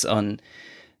exists on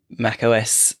Mac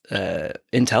OS,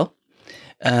 Intel,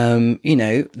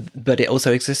 but it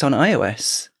also exists on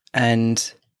iOS,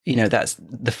 and, that's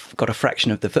got a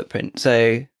fraction of the footprint.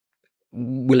 So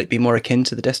will it be more akin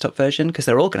to the desktop version? Because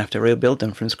they're all going to have to rebuild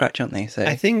them from scratch, aren't they? So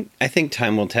I think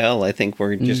time will tell. I think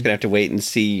we're just going to have to wait and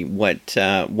see what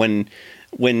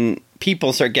when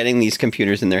people start getting these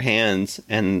computers in their hands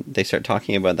and they start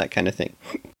talking about that kind of thing.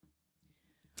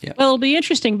 Yeah. Well, it'll be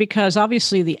interesting because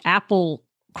obviously the Apple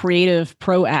Creative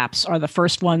Pro apps are the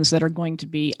first ones that are going to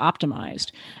be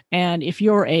optimized. And if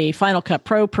you're a Final Cut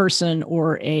Pro person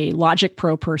or a Logic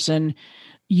Pro person,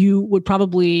 you would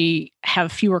probably have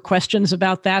fewer questions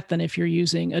about that than if you're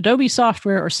using Adobe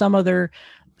software or some other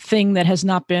thing that has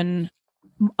not been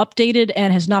updated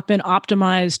and has not been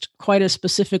optimized quite as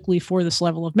specifically for this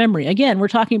level of memory. Again, we're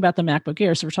talking about the MacBook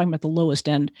Air, so we're talking about the lowest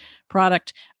end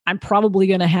product. I'm probably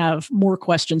going to have more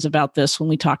questions about this when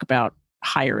we talk about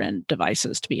higher end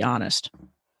devices, to be honest.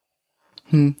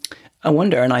 I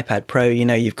wonder, an iPad Pro,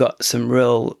 you've got some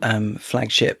real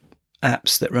flagship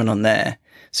apps that run on there.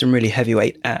 Some really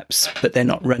heavyweight apps, but they're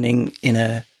not running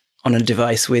on a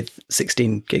device with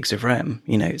 16 gigs of RAM.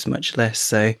 It's much less.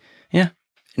 So, yeah,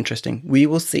 interesting. We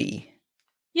will see.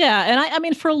 Yeah, and I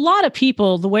mean, for a lot of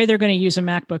people, the way they're going to use a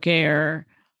MacBook Air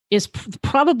is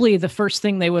probably the first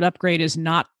thing they would upgrade is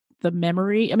not the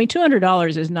memory. I mean,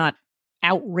 $200 is not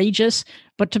outrageous,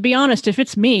 but to be honest, if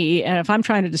it's me and if I'm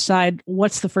trying to decide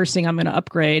what's the first thing I'm going to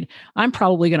upgrade, I'm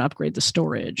probably going to upgrade the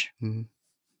storage. Mm-hmm.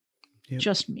 Yep.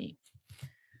 Just me.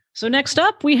 So next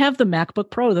up, we have the MacBook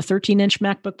Pro, the 13-inch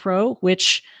MacBook Pro,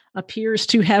 which appears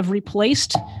to have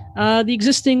replaced the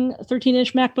existing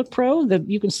 13-inch MacBook Pro.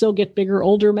 You can still get bigger,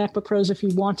 older MacBook Pros if you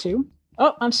want to.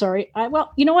 Oh, I'm sorry.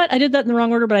 Well, you know what? I did that in the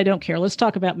wrong order, but I don't care. Let's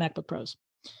talk about MacBook Pros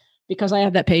because I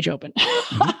have that page open.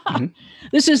 Mm-hmm.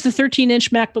 This is the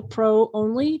 13-inch MacBook Pro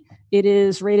only. It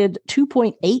is rated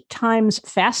 2.8 times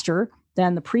faster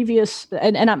than the previous,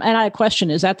 and I question,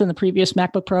 is that than the previous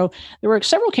MacBook Pro? There were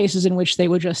several cases in which they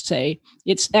would just say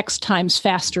it's X times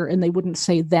faster, and they wouldn't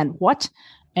say then what.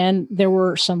 And there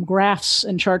were some graphs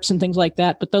and charts and things like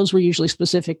that, but those were usually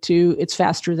specific to it's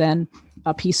faster than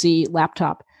a PC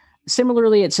laptop.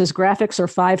 Similarly, it says graphics are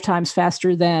 5 times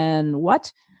faster than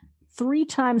what? 3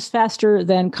 times faster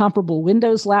than comparable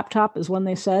Windows laptop is when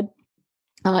they said.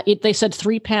 They said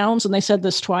 3 pounds, and they said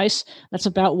this twice.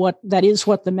 That is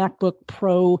what the MacBook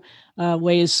Pro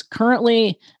weighs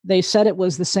currently. They said it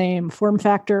was the same form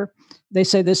factor. They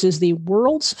say this is the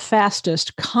world's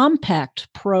fastest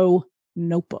compact Pro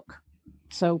notebook.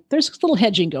 So there's a little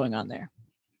hedging going on there.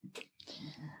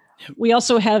 We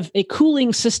also have a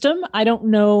cooling system. I don't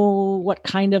know what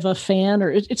kind of a fan, or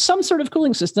it's some sort of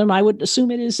cooling system. I would assume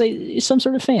it is some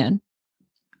sort of fan.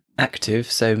 Active,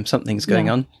 so something's going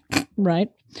on. Right.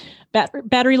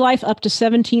 Battery life up to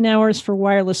 17 hours for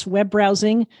wireless web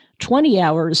browsing, 20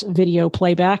 hours video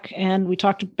playback. And we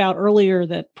talked about earlier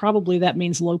that probably that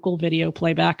means local video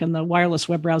playback, and the wireless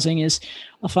web browsing is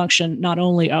a function not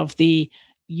only of the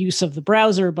use of the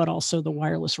browser, but also the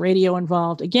wireless radio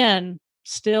involved. Again,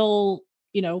 still,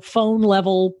 phone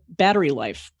level battery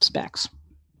life specs.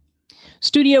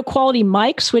 Studio quality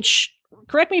mics, which,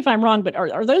 correct me if I'm wrong, but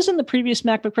are those in the previous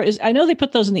MacBook Pro? I know they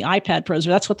put those in the iPad Pros, or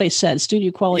that's what they said,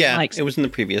 studio quality mics. Yeah, it was in the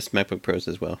previous MacBook Pros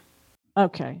as well.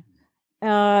 Okay.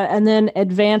 And then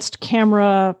advanced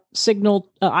camera signal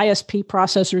ISP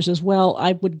processors as well.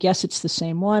 I would guess it's the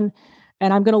same one.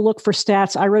 And I'm going to look for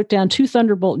stats. I wrote down 2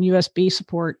 Thunderbolt and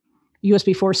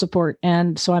USB 4 support.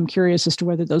 And so I'm curious as to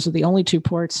whether those are the only 2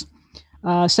 ports.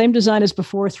 Same design as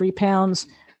before, £3.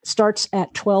 Starts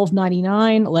at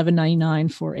 $12.99,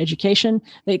 $11.99 for education.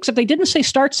 Except they didn't say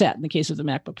starts at in the case of the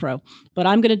MacBook Pro. But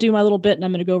I'm going to do my little bit, and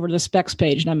I'm going to go over to the specs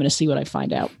page, and I'm going to see what I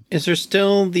find out. Is there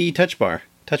still the touch bar?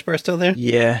 Touch bar still there?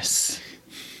 Yes.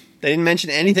 They didn't mention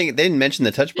anything. They didn't mention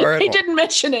the touch bar at all. They didn't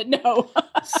mention it, no.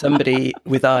 Somebody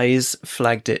with eyes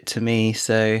flagged it to me,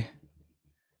 so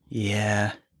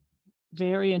yeah.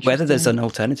 Very interesting. Whether there's an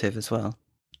alternative as well.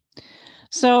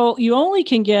 So you only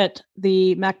can get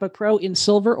the MacBook Pro in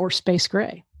silver or space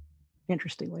gray,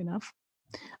 interestingly enough.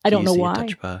 I don't know why.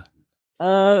 Touch bar?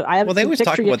 They always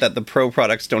talk about that the Pro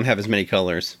products don't have as many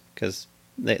colors because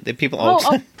people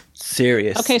always...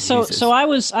 Serious. Okay, so I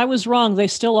was wrong. They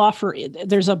still offer.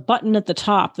 There's a button at the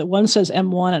top that one says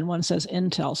M1 and one says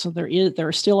Intel. So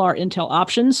there still are Intel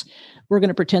options. We're going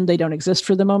to pretend they don't exist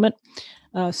for the moment.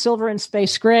 Silver and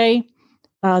space gray.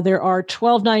 There are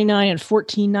 $12.99 and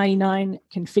 $14.99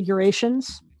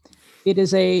 configurations. It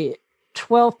is a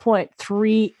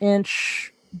 12.3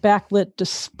 inch backlit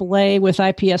display with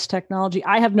IPS technology.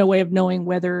 I have no way of knowing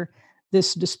whether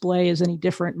this display is any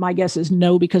different. My guess is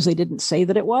no, because they didn't say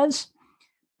that it was.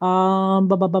 This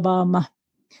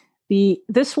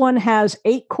one has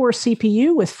 8-core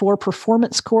CPU with 4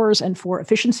 performance cores and 4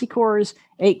 efficiency cores,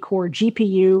 8-core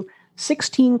GPU,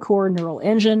 16-core neural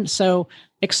engine. So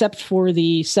except for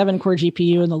the 7-core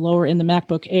GPU in the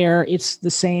MacBook Air, it's the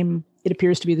same. It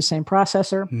appears to be the same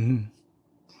processor. Mm-hmm.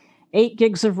 8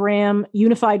 gigs of RAM,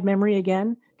 unified memory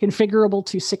again, configurable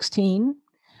to 16.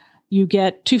 You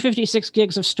get 256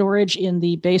 gigs of storage in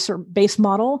the base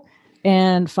model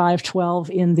and 512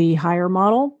 in the higher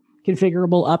model,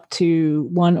 configurable up to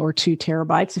 1 or 2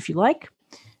 terabytes if you like.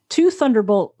 2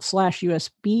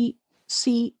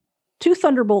 Thunderbolt/USB-C, 2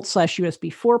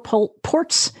 Thunderbolt/USB 4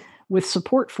 ports with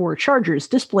support for chargers,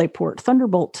 DisplayPort,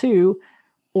 Thunderbolt 2,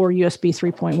 or USB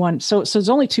 3.1. So there's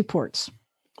only 2 ports.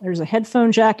 There's a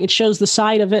headphone jack. It shows the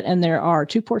side of it, and there are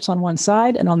 2 ports on one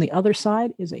side, and on the other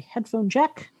side is a headphone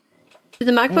jack. Do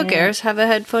the MacBook Airs have a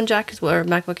headphone jack as well? Or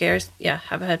MacBook Airs,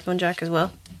 have a headphone jack as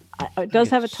well? It does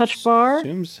have a touch bar. I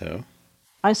assume so.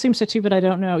 I assume so too, but I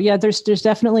don't know. Yeah, there's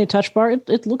definitely a touch bar.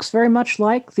 It looks very much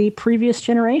like the previous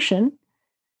generation.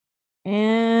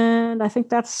 And I think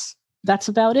that's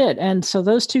about it. And so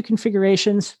those 2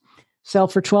 configurations sell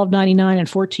for $12.99 and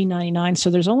 $14.99.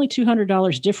 So there's only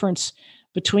 $200 difference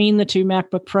between the 2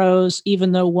 MacBook Pros,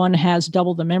 even though one has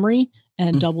double the memory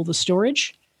and double the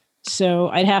storage. So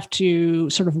I'd have to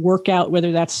sort of work out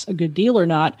whether that's a good deal or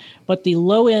not. But the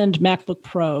low-end MacBook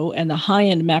Pro and the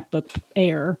high-end MacBook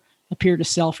Air appear to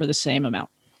sell for the same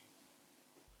amount.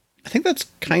 I think that's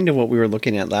kind of what we were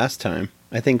looking at last time.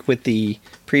 I think with the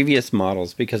previous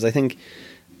models, because I think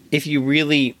if you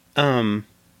really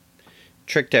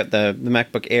tricked out the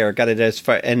MacBook Air, got it as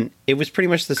far, and it was pretty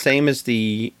much the same as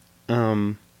the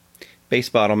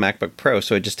base model MacBook Pro.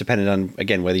 So it just depended on,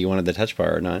 again, whether you wanted the touch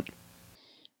bar or not.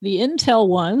 The Intel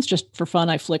ones, just for fun,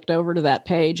 I flicked over to that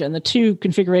page, and the 2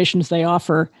 configurations they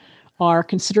offer are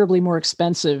considerably more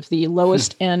expensive. The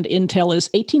lowest end Intel is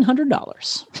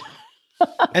 $1,800.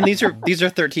 And these are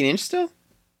 13-inch still?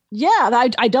 Yeah,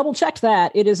 I double checked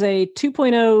that. It is a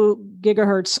 2.0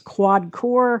 gigahertz quad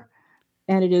core,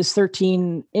 and it is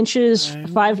 13 inches.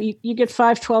 You get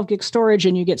 512 gig storage,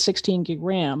 and you get 16 gig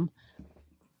RAM.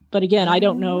 But again, I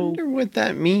don't know. I wonder what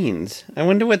that means.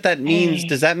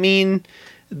 Does that mean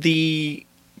the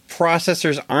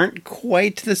processors aren't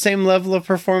quite the same level of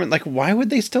performance? Like, why would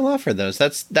they still offer those?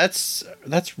 That's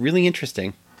really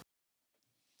interesting.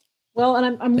 Well,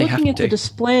 and I'm looking at the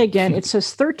display again. It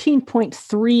says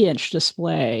 13.3 inch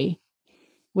display,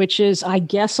 which is, I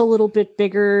guess, a little bit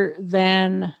bigger,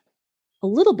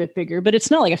 but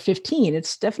it's not like a 15.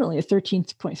 It's definitely a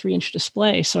 13.3 inch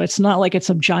display. So it's not like it's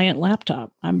a giant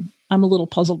laptop. I'm a little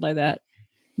puzzled by that.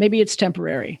 Maybe it's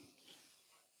temporary.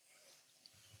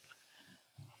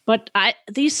 But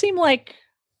these seem like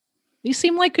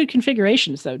good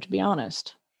configurations, though, to be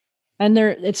honest. And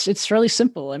it's fairly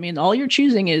simple. I mean, all you're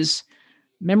choosing is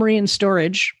memory and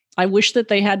storage. I wish that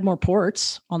they had more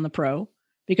ports on the Pro,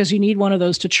 because you need one of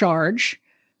those to charge.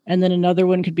 And then another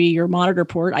one could be your monitor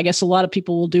port. I guess a lot of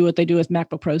people will do what they do with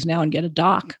MacBook Pros now and get a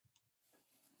dock.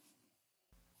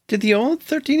 Did the old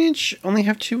 13-inch only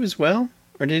have 2 as well?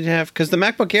 Or did it have... Because the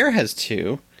MacBook Air has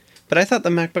 2, but I thought the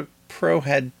MacBook Pro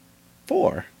had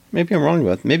 4. Maybe I'm wrong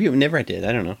about it. Maybe it never did.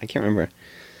 I don't know. I can't remember.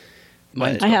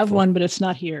 I have one, but it's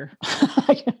not here.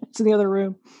 It's in the other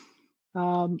room.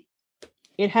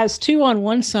 It has 2 on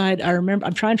one side.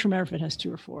 I'm trying to remember if it has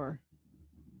 2 or 4.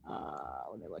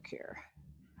 Let me look here.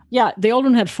 Yeah, the old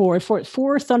one had 4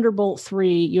 Thunderbolt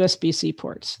 3 USB-C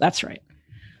ports. That's right.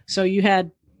 So you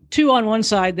had 2 on one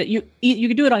side that you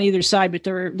could do it on either side, but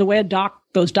the way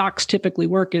those docks typically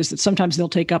work is that sometimes they'll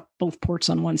take up both ports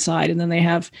on one side, and then they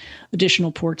have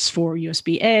additional ports for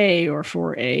USB-A or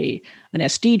for an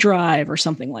SD drive or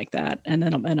something like that. And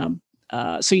then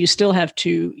so you still have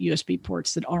 2 USB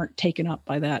ports that aren't taken up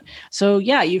by that. So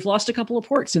yeah, you've lost a couple of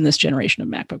ports in this generation of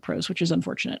MacBook Pros, which is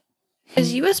unfortunate.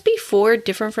 Is USB 4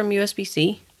 different from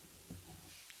USB-C?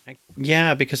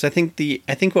 Yeah, because I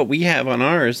think what we have on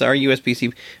ours, our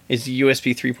USB-C is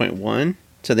USB 3.1,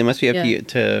 so they must be up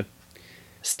to.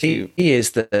 C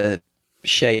is the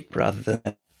shape rather than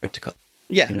the vertical.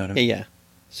 Yeah, you know what I mean? Yeah.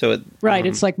 So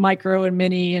it's like micro and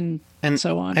mini and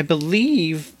so on. I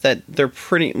believe that they're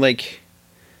pretty like.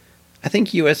 I think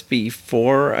USB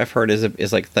 4 I've heard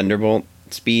is like Thunderbolt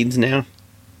speeds now,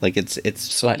 like it's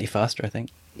slightly faster, I think.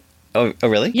 Oh,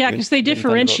 really? Yeah, because they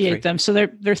differentiate them. So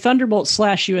they're Thunderbolt /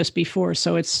 USB 4.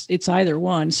 So it's either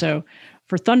one. So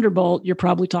for Thunderbolt, you're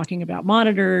probably talking about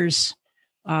monitors,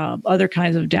 other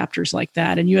kinds of adapters like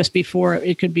that. And USB 4,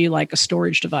 it could be like a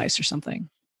storage device or something.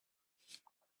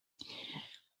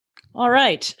 All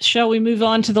right. Shall we move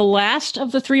on to the last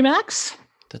of the 3 Macs?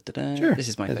 Sure. This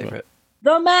is my favorite.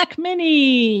 The Mac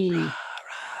Mini.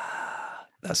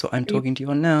 That's what I'm talking to you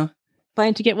on now.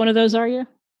 Planning to get one of those, are you?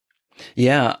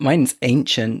 Yeah, mine's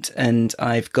ancient, and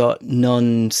I've got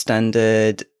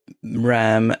non-standard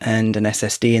RAM and an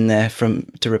SSD in there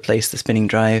to replace the spinning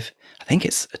drive. I think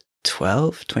it's a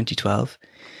 2012,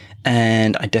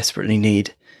 and I desperately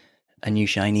need a new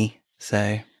shiny.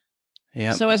 So,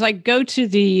 yeah. So as I go to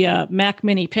the Mac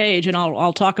Mini page, and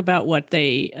I'll talk about what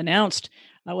they announced.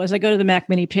 As I go to the Mac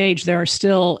Mini page, there are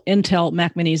still Intel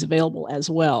Mac Minis available as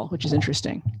well, which is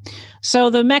interesting.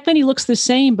 So the Mac Mini looks the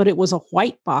same, but it was a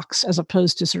white box as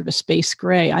opposed to sort of a space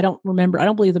gray. I don't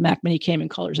believe the Mac Mini came in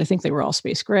colors. I think they were all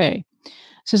space gray. It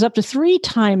says up to 3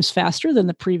 times faster than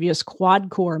the previous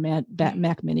quad-core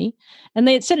Mac Mini. And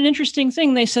they had said an interesting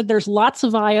thing. They said there's lots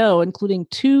of I/O, including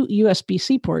 2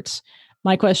 USB-C ports.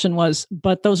 My question was,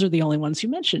 but those are the only ones you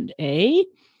mentioned, eh?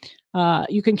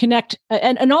 You can connect,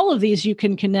 and all of these you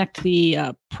can connect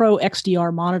the Pro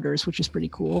XDR monitors, which is pretty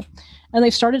cool. And they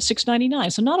start at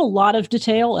 $699, so not a lot of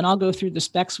detail. And I'll go through the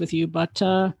specs with you, but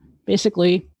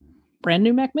basically, brand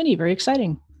new Mac Mini, very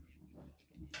exciting.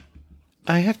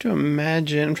 I have to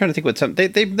imagine. I'm trying to think what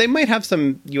they might have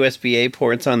some USB-A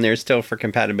ports on there still for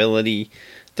compatibility.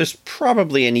 There's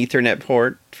probably an Ethernet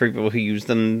port for people who use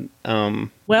them.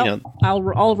 I'll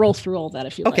roll through all that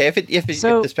if you like. Okay, if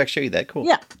the specs show you that, cool.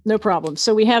 Yeah, no problem.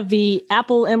 So we have the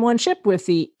Apple M1 chip with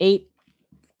the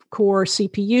 8-core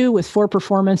CPU with 4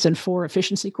 performance and 4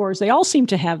 efficiency cores. They all seem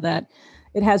to have that.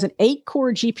 It has an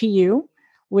 8-core GPU,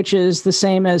 which is the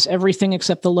same as everything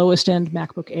except the lowest end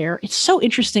MacBook Air. It's so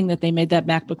interesting that they made that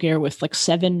MacBook Air with like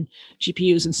 7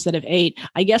 GPUs instead of 8.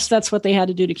 I guess that's what they had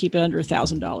to do to keep it under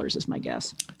 $1,000 is my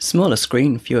guess. Smaller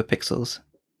screen, fewer pixels.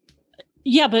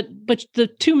 Yeah, but the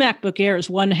 2 MacBook Airs,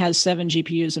 one has 7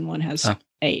 GPUs and one has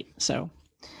 8. So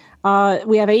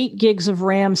we have 8 gigs of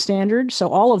RAM standard. So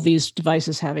all of these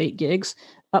devices have 8 gigs.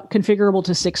 Configurable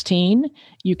to 16.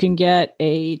 You can get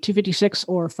a 256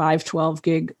 or 512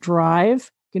 gig drive,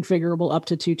 configurable up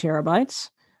to 2 terabytes.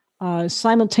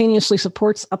 Simultaneously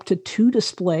supports up to 2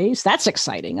 displays. That's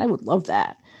exciting. I would love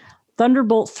that.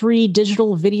 Thunderbolt 3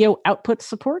 digital video output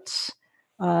supports.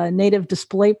 Native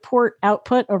DisplayPort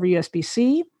output over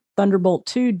USB-C. Thunderbolt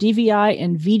 2 DVI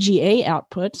and VGA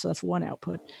output. So that's one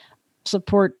output.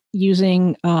 Support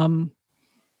using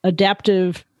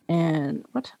adaptive and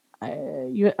what?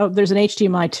 There's an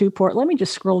HDMI 2 port. Let me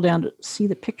just scroll down to see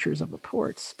the pictures of the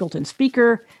ports. Built-in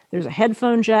speaker. There's a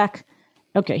headphone jack.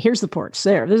 Okay, here's the ports.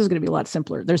 There. This is going to be a lot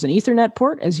simpler. There's an Ethernet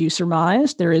port, as you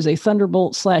surmised. There is a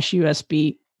Thunderbolt /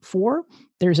 USB 4.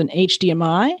 There's an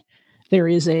HDMI. There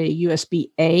is a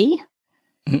USB-A.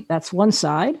 Mm-hmm. That's one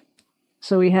side.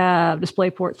 So we have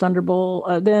DisplayPort,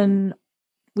 Thunderbolt. Then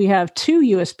we have 2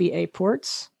 USB-A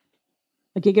ports.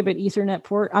 A gigabit Ethernet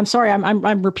port. I'm sorry,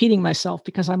 I'm repeating myself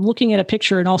because I'm looking at a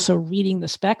picture and also reading the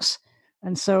specs.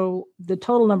 And so the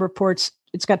total number of ports,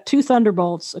 it's got 2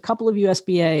 Thunderbolts, a couple of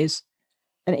USB-As,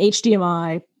 an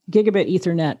HDMI, gigabit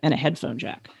Ethernet, and a headphone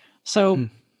jack. So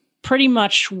pretty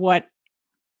much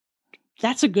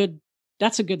that's a good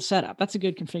setup. That's a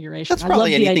good configuration. That's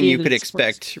probably anything you could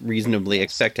reasonably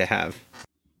expect to have.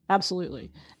 Absolutely.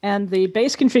 And the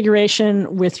base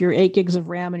configuration with your 8 gigs of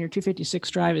RAM and your 256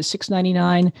 drive is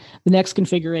 $699. The next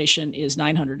configuration is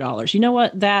 $900. You know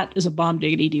what? That is a bomb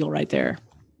diggity deal right there.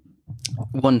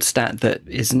 One stat that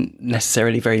isn't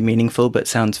necessarily very meaningful but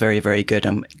sounds very, very good,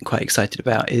 I'm quite excited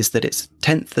about, is that it's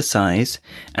 10th the size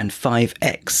and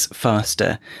 5x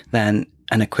faster than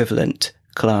an equivalent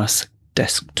class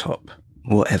desktop,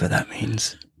 whatever that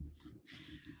means.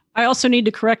 I also need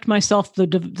to correct myself. The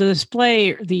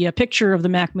display, the picture of the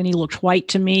Mac Mini looked white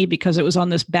to me because it was on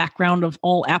this background of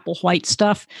all Apple white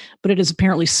stuff, but it is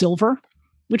apparently silver,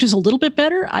 which is a little bit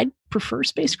better. I'd prefer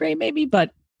space gray maybe,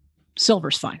 but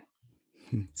silver's fine.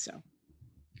 So,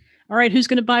 all right, who's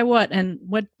going to buy what and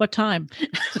what time?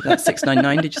 So that's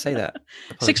 $699. Did you say that?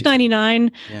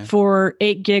 $699 for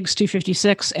 8 gigs,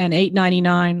 256, and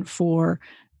 $899 for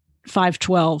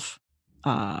 512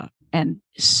 and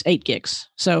 8 gigs.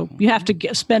 So you have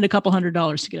to spend a couple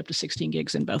 $100 to get up to 16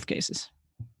 gigs in both cases.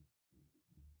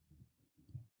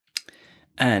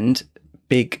 And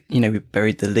big, we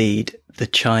buried the lead. The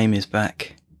Chime is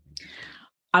back.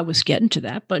 I was getting to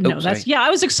that, but no, I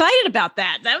was excited about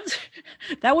that.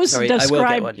 That was sorry, described.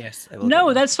 I will get one, yes.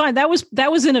 No, that's fine. That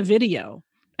was in a video.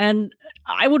 And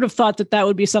I would have thought that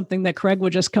would be something that Craig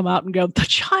would just come out and go, the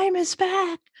Chime is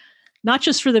back. Not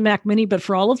just for the Mac Mini, but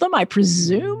for all of them, I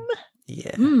presume.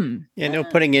 Yeah. Yeah, no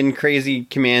putting in crazy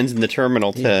commands in the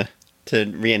terminal to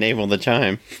re-enable the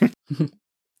Chime.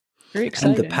 Very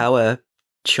exciting. And the Power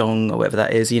Chong or whatever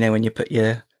that is, when you put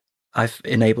I've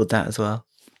enabled that as well.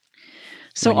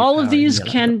 So all of these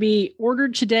can be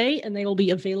ordered today, and they will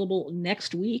be available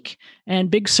next week. And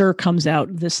Big Sur comes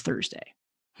out this Thursday.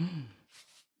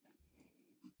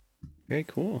 Very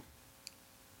cool.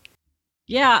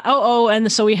 Yeah. And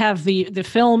so we have the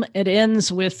film. It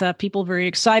ends with people very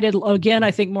excited. Again,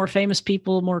 I think more famous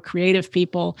people, more creative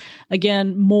people.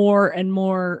 Again, more and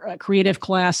more creative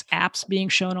class apps being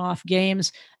shown off,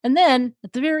 games. And then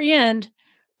at the very end,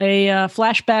 a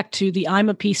flashback to the I'm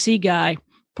a PC guy.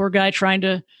 Poor guy trying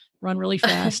to run really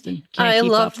fast. And I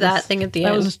loved that thing at the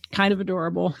end. That was kind of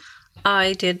adorable.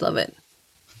 I did love it.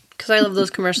 Because I love those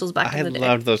commercials back in the day. I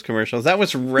loved those commercials. That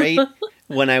was right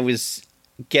when I was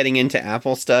getting into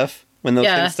Apple stuff, when those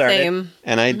things started. Same.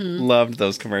 And I loved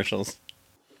those commercials.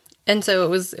 And so it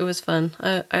was fun.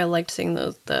 I liked seeing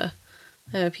those,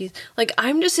 piece. Like,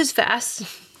 I'm just as fast.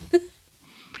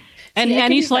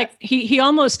 And he's like, he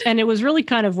almost, and it was really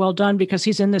kind of well done because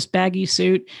he's in this baggy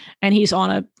suit and he's on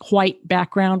a white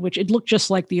background, which it looked just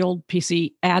like the old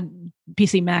PC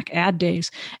Mac ad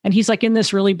days. And he's like in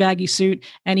this really baggy suit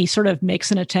and he sort of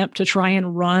makes an attempt to try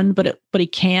and run, but he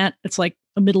can't. It's like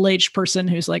a middle-aged person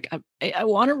who's like, I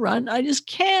want to run. I just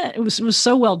can't. It was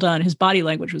so well done. His body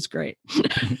language was great.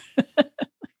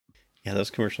 Yeah, those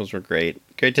commercials were great.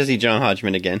 Great to see John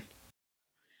Hodgman again.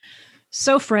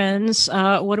 So, friends,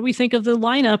 what do we think of the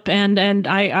lineup? And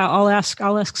I'll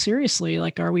ask seriously.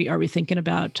 Like, are we thinking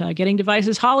about getting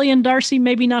devices? Holly and Darcy,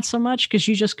 maybe not so much because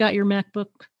you just got your MacBook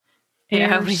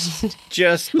Airs. Yeah,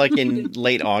 just like in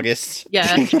late August.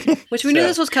 Yeah, which we knew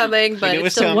this was coming, but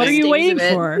it's still what are you waiting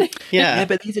for? Yeah,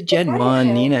 but these are Gen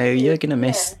 1. You're gonna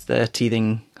miss the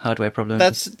teething hardware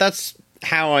problems. That's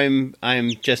how I'm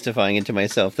justifying it to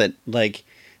myself that like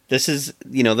this is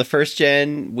the first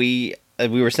gen we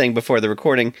were saying before the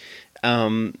recording,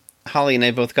 Holly and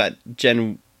I both got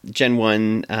Gen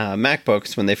 1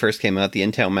 MacBooks when they first came out, the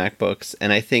Intel MacBooks.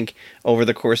 And I think over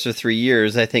the course of 3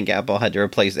 years, I think Apple had to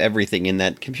replace everything in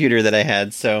that computer that I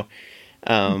had. So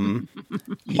you're going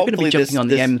to be jumping on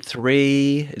the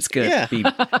M3. It's going to be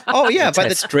by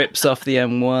the strips off the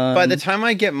M1. By the time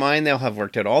I get mine, they'll have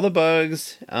worked out all the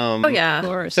bugs. Of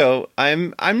course. So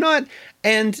I'm not.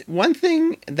 And one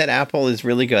thing that Apple is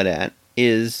really good at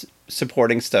is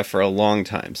supporting stuff for a long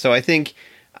time. So I think,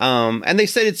 and they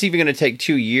said it's even going to take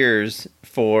 2 years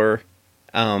for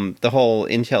the whole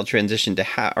Intel transition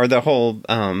to or the whole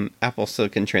Apple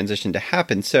Silicon transition to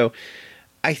happen. So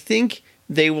I think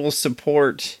they will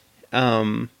support,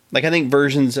 I think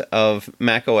versions of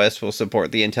Mac OS will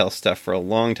support the Intel stuff for a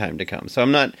long time to come. So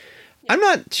I'm not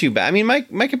too bad. I mean,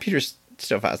 my computer's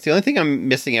still fast. The only thing I'm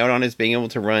missing out on is being able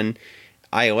to run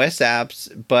iOS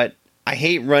apps, but I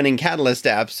hate running Catalyst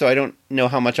apps, so I don't know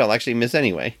how much I'll actually miss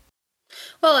anyway.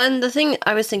 Well, and the thing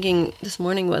I was thinking this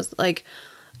morning was like,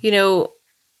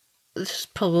 this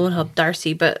probably won't help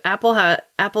Darcy, but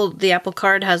the Apple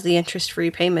Card has the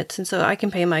interest-free payments, and so I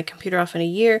can pay my computer off in a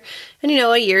year. And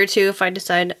a year or two, if I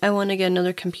decide I want to get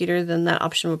another computer, then that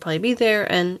option will probably be there,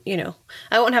 and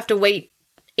I won't have to wait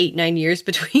 8-9 years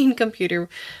between computer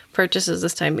purchases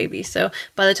this time, maybe. So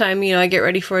by the time I get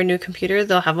ready for a new computer,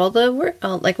 they'll have all the work,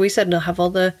 like we said, they'll have all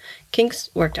the kinks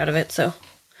worked out of it. So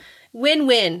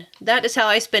win-win. That is how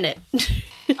I spin it.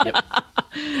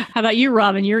 How about you,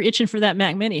 Robin? You're itching for that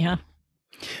Mac Mini, huh?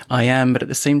 I am, but at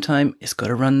the same time, it's got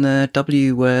to run the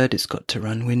W word. It's got to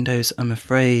run Windows, I'm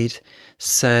afraid.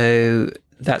 So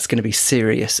that's going to be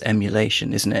serious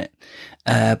emulation, isn't it?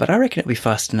 But I reckon it'll be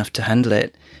fast enough to handle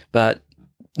it. But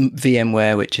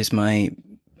VMware, which is my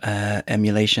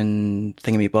emulation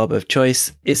thingamabob of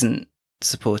choice, isn't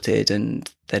supported, and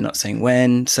they're not saying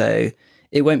when. So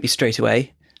it won't be straight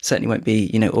away. Certainly won't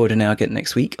be, order now, get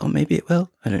next week, or maybe it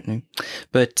will. I don't know.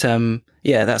 But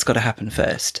yeah, that's got to happen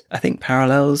first. I think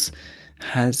Parallels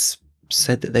has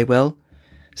said that they will.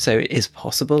 So it is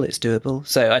possible, it's doable.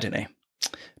 So I don't know.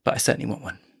 But I certainly want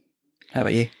one. How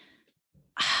about you?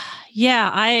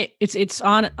 Yeah,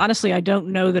 honestly, I don't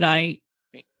know that I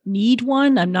need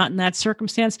one. I'm not in that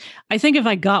circumstance. I think if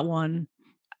I got one,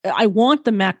 I want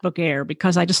the MacBook Air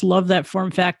because I just love that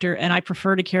form factor, and I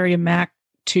prefer to carry a Mac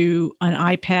to an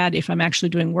iPad if I'm actually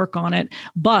doing work on it.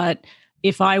 But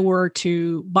if I were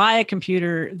to buy a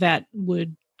computer that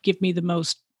would give me the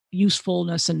most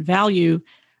usefulness and value,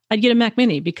 I'd get a Mac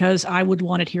Mini because I would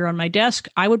want it here on my desk.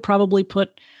 I would probably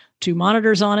put 2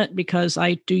 monitors on it because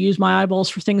I do use my eyeballs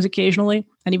for things occasionally.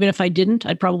 And even if I didn't,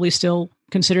 I'd probably still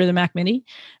consider the Mac Mini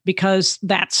because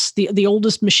that's the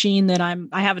oldest machine that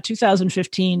I have a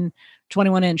 2015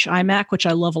 21-inch iMac, which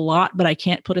I love a lot, but I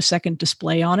can't put a second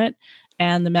display on it.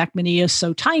 And the Mac Mini is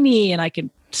so tiny, and I can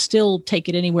still take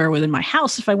it anywhere within my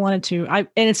house if I wanted to.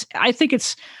 I think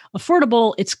it's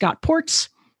affordable. It's got ports.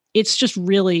 It's just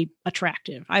really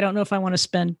attractive. I don't know if I want to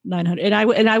spend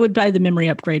 $900, and I would buy the memory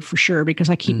upgrade for sure because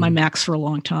I keep my Macs for a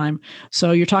long time.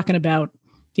 So you're talking about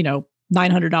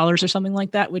 $900 or something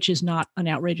like that, which is not an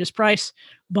outrageous price.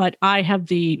 But I have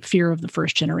the fear of the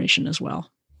first generation as well.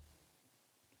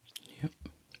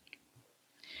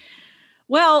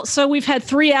 Well, so we've had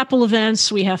 3 Apple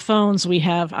events. We have phones, we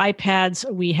have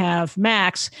iPads, we have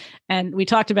Macs, and we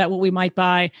talked about what we might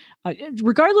buy.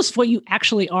 Regardless of what you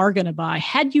actually are going to buy,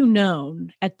 had you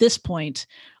known at this point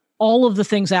all of the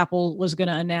things Apple was going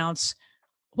to announce,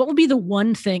 what would be the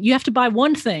one thing? You have to buy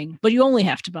one thing, but you only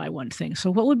have to buy one thing. So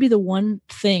what would be the one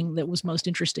thing that was most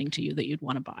interesting to you that you'd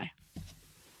want to buy?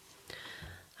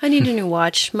 I need a new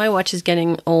watch. My watch is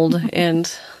getting old, and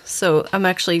so I'm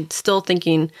actually still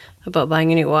thinking about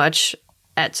buying a new watch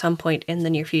at some point in the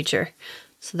near future.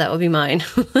 So that would be mine.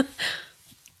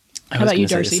 How about you,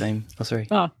 Darcy? The same. Oh, sorry.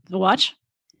 Oh, the watch?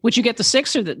 Would you get the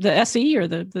 6 or the SE or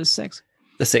the 6?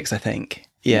 The 6, I think.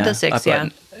 Yeah. The 6, I've got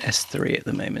an S3 at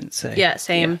the moment. So yeah,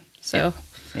 same. Yeah. So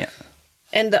yeah.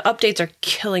 And the updates are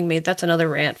killing me. That's another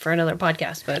rant for another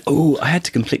podcast. But I had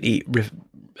to completely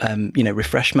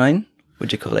refresh mine.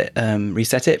 Would you call it?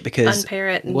 Reset it because unpair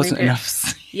it and wasn't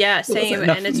enough. Yeah, same,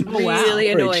 and it's really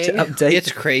annoying.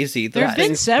 It's crazy. There have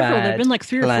been several. There have been like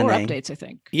 3 or 4 updates, I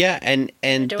think. Yeah, and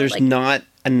there's not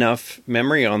enough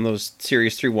memory on those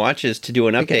Series 3 watches to do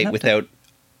an update without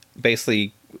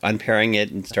basically unpairing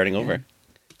it and starting over.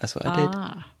 That's what I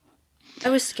did. I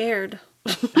was scared.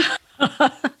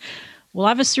 Well, I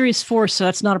have a Series 4, so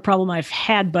that's not a problem I've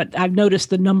had, but I've noticed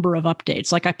the number of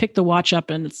updates. Like I picked the watch up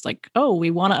and it's like, oh, we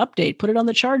want to update. Put it on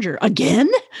the charger. Again?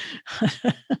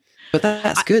 But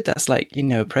that's good. That's like,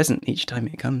 a present each time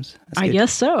it comes. I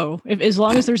guess so. As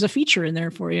long as there's a feature in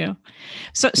there for you.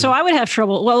 So I would have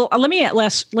trouble. Well, let me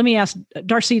ask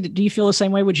Darcy, do you feel the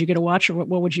same way? Would you get a watch or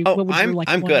what would you like?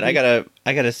 I'm good. I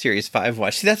got a Series 5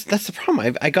 watch. See, that's the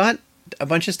problem. I got a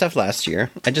bunch of stuff last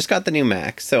year. I just got the new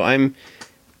Mac. So I'm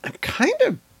kind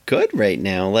of good right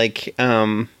now. Like,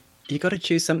 you got to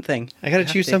choose something. I got to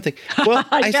choose something. Well,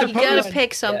 I suppose you got to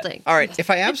pick something. Yeah. All right. If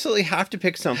I absolutely have to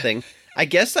pick something, I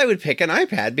guess I would pick an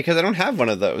iPad because I don't have one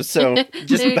of those. So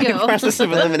just by process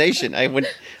of elimination, I would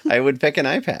pick an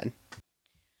iPad.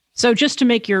 So just to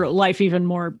make your life even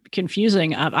more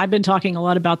confusing, I've been talking a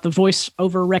lot about the voice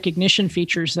over recognition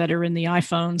features that are in the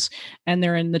iPhones, and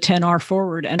they're in the XR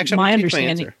forward. And actually, my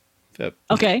understanding.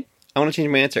 Okay. I want to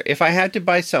change my answer. If I had to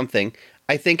buy something,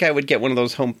 I think I would get one of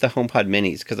those the HomePod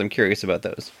minis because I'm curious about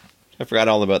those. I forgot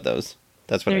all about those.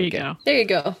 That's what I would get. There you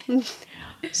go.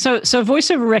 So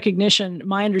voice over recognition,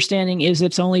 my understanding is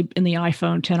it's only in the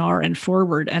iPhone XR and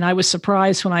forward. And I was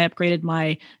surprised when I upgraded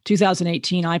my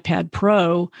 2018 iPad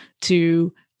Pro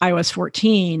to iOS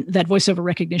 14, that voice over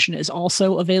recognition is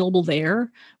also available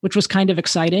there, which was kind of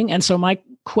exciting. And so my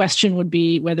question would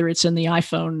be whether it's in the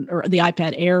iPhone or the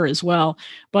iPad Air as well.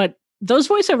 But those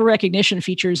voice over recognition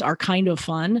features are kind of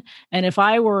fun. And if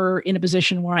I were in a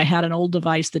position where I had an old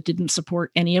device that didn't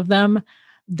support any of them,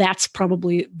 that's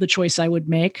probably the choice I would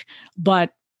make.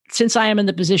 But since I am in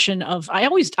the position of, I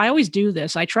always do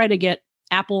this. I try to get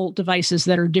Apple devices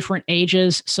that are different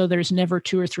ages, so there's never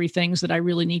 2 or 3 things that I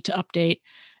really need to update.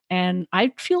 And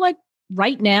I feel like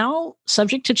right now,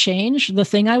 subject to change, the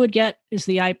thing I would get is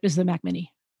the Mac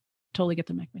Mini. Totally get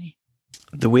the Mac Mini.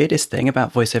 The weirdest thing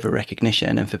about voice over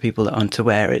recognition, and for people that aren't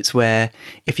aware, it's where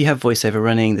if you have voiceover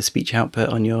running, the speech output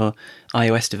on your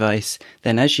iOS device,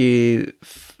 then as you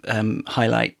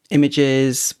highlight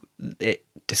images, it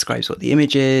describes what the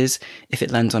image is. If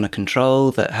it lands on a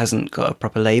control that hasn't got a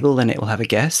proper label, then it will have a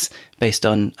guess based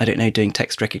on, I don't know, doing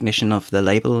text recognition of the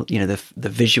label, the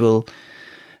visual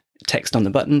text on the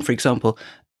button, for example.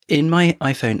 In my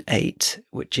iPhone 8,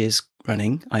 which is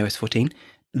running iOS 14,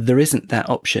 there isn't that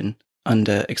option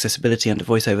under accessibility, under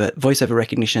voiceover. Voiceover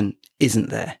recognition isn't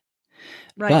there.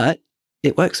 Right. But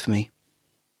it works for me.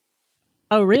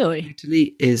 Oh, really? It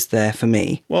totally is there for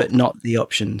me, but not the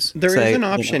options. There is an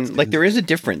option. Like, there is a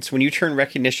difference when you turn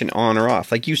recognition on or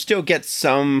off. Like, you still get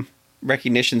some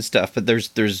recognition stuff, but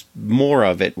there's more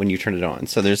of it when you turn it on.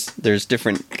 So there's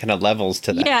different kind of levels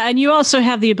to that. Yeah, and you also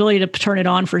have the ability to turn it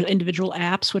on for individual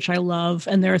apps, which I love.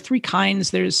 And there are 3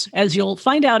 kinds. There's, as you'll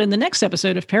find out in the next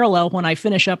episode of Parallel, when I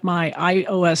finish up my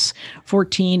iOS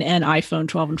 14 and iPhone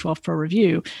 12 and 12 Pro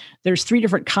review, there's 3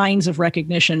 different kinds of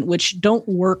recognition, which don't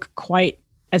work quite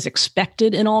as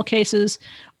expected in all cases.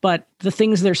 But the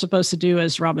things they're supposed to do,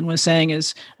 as Robin was saying,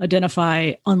 is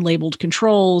identify unlabeled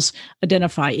controls,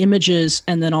 identify images,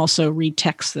 and then also read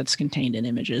text that's contained in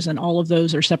images. And all of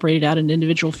those are separated out into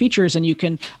individual features, and you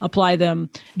can apply them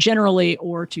generally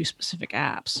or to specific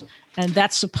apps. And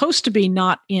that's supposed to be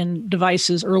not in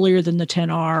devices earlier than the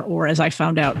 10R, or as I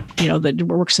found out, that it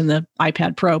works in the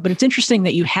iPad Pro. But it's interesting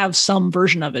that you have some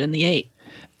version of it in the 8.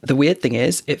 The weird thing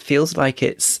is, it feels like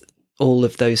it's all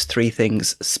of those 3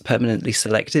 things permanently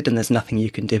selected, and there's nothing you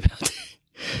can do about it.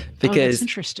 Because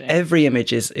every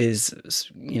image is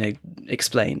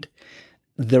explained.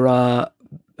 There are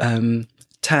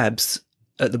tabs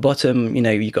at the bottom.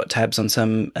 You've got tabs on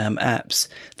some apps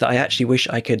that I actually wish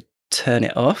I could turn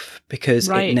it off, because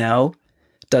it now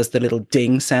does the little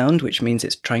ding sound, which means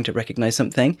it's trying to recognize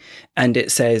something, and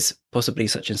it says possibly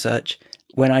such and such,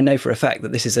 when I know for a fact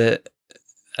that this is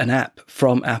an app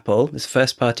from Apple, this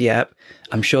first-party app.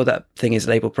 I'm sure that thing is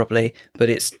labeled properly, but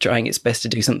it's trying its best to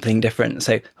do something different.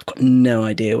 So I've got no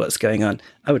idea what's going on.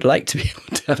 I would like to be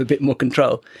able to have a bit more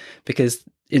control, because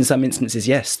in some instances,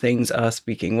 yes, things are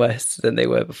speaking worse than they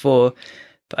were before,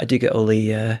 but I do get all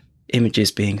the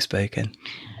images being spoken.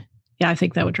 Yeah, I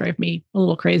think that would drive me a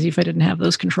little crazy if I didn't have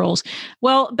those controls.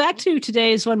 Well, back to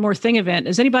today's One More Thing event.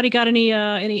 Has anybody got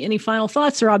any final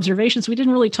thoughts or observations? We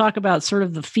didn't really talk about sort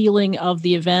of the feeling of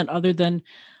the event other than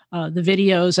the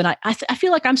videos. And I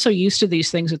feel like I'm so used to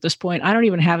these things at this point. I don't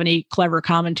even have any clever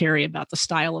commentary about the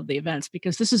style of the events,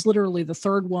 because this is literally the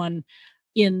 3rd one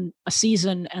in a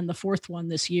season and the 4th one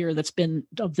this year that's been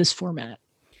of this format.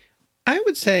 I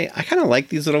would say I kind of like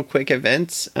these little quick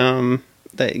events.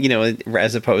 That,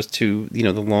 as opposed to,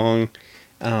 the long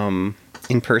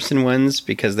in-person ones,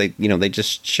 because they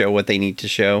just show what they need to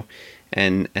show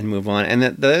and move on. And the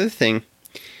other thing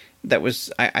that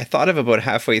was I thought of about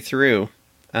halfway through,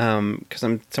 because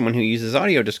I'm someone who uses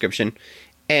audio description,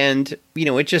 and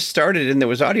it just started and there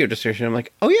was audio description. I'm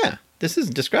like, oh yeah, this is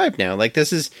described now. Like,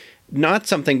 this is not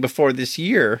something before this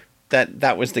year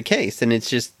that was the case, and it's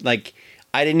just like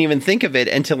I didn't even think of it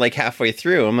until like halfway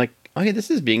through. I'm like, oh yeah,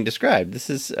 this is being described. This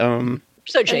is so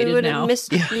jaded now.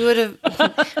 We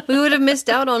would have missed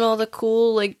out on all the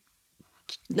cool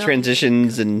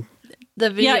transitions and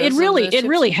the videos. Yeah, it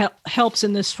really helps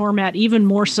in this format even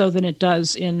more so than it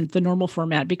does in the normal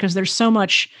format, because there's so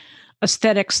much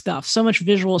aesthetic stuff, so much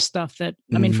visual stuff that,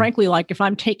 I mean, frankly, like if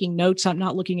I'm taking notes, I'm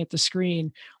not looking at the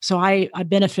screen. So I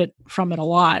benefit from it a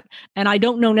lot. And I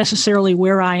don't know necessarily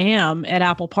where I am at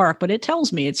Apple Park, but it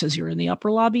tells me, it says you're in the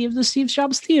upper lobby of the Steve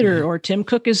Jobs Theater, or Tim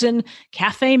Cook is in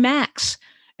Cafe Max.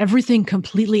 Everything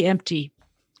completely empty.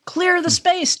 Clear the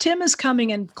space. Tim is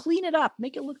coming, and clean it up.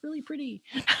 Make it look really pretty.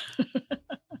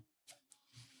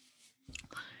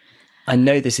 I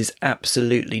know this is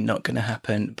absolutely not going to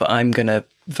happen, but I'm going to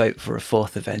vote for a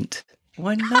 4th event.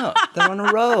 Why not? They're on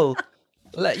a roll.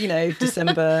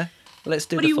 December. Let's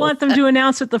do. What do you want them to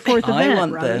announce at the 4th event? I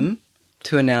want them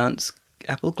to announce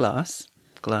Apple Glass,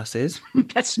 glasses.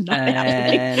 That's not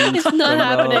happening. It's not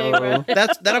happening, bro.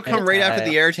 That'll come right after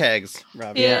the AirTags,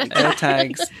 Rob. Yeah.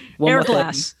 AirTags. Air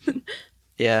glass.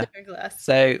 Yeah. Glass.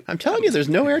 So I'm telling you, there's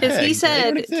no AirTags. Because he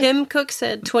said, Tim Cook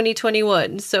said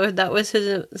 2021, so that was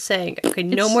his saying. Okay,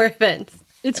 no more events.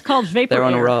 It's called Vapor They're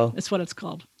on a Air. roll. That's what it's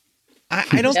called.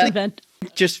 I don't think Event.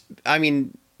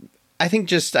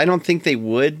 I don't think they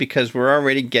would, because we're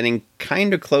already getting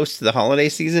kind of close to the holiday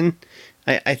season.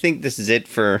 I think this is it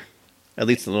for at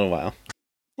least a little while.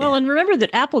 Well, and remember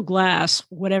that Apple Glass,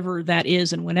 whatever that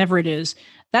is and whenever it is,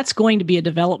 that's going to be a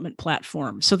development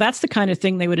platform. So that's the kind of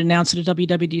thing they would announce at a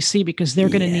WWDC, because they're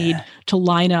going to need to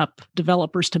line up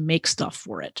developers to make stuff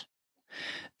for it.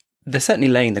 They're certainly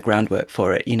laying the groundwork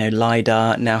for it. You know,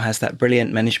 LiDAR now has that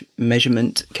brilliant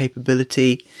measurement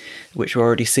capability, which we're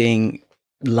already seeing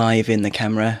live in the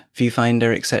camera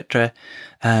viewfinder, etc.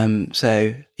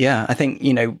 So yeah, I think,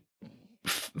 you know,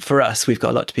 for us, we've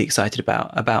got a lot to be excited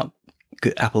about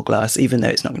good Apple Glass, even though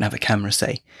it's not going to have a camera,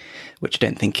 say, which I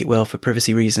don't think it will for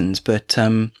privacy reasons. But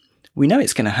we know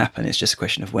it's going to happen. It's just a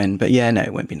question of when. But yeah, no,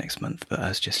 it won't be next month. But I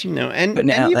was just and putting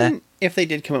it out even there. If they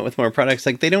did come out with more products,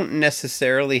 like, they don't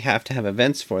necessarily have to have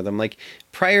events for them. Like,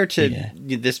 prior to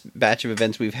this batch of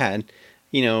events we've had,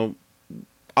 you know,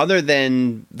 other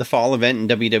than the fall event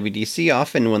in WWDC,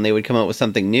 often when they would come out with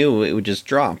something new, it would just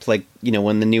drop. Like, you know,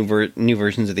 when the new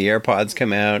versions of the AirPods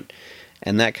come out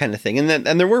and that kind of thing.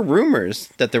 And there were rumors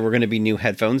that there were going to be new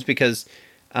headphones, because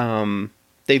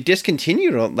they've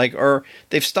discontinued, or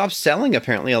they've stopped selling,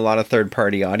 apparently, a lot of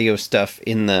third-party audio stuff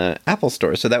in the Apple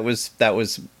Store. So that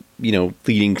was you know,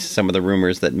 leading to some of the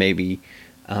rumors that maybe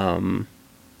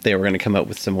they were going to come out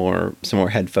with some more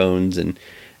headphones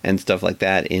and stuff like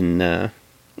that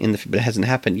but it hasn't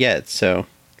happened yet. So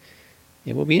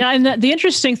it will be. Yeah, and the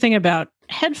interesting thing about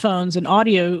headphones and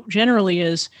audio generally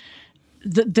is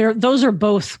those are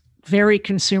both very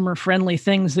consumer friendly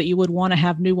things that you would want to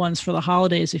have new ones for the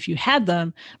holidays if you had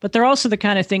them, but they're also the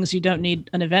kind of things you don't need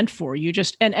an event for. You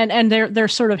just and they're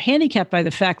sort of handicapped by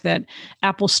the fact that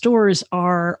Apple stores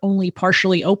are only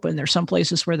partially open. There's some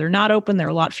places where they're not open. There are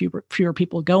a lot fewer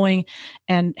people going,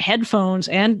 and headphones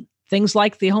and things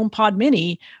like the HomePod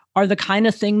Mini are the kind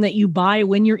of thing that you buy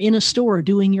when you're in a store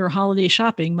doing your holiday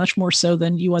shopping, much more so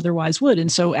than you otherwise would.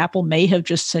 And so Apple may have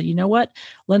just said, you know what,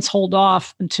 let's hold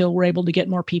off until we're able to get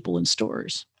more people in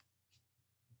stores.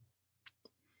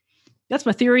 That's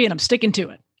my theory, and I'm sticking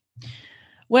to it.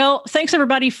 Well, thanks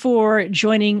everybody for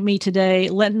joining me today.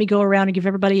 Let me go around and give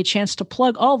everybody a chance to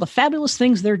plug all the fabulous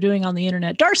things they're doing on the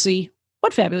internet. Darcy,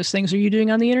 what fabulous things are you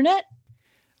doing on the internet?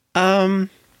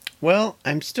 Well,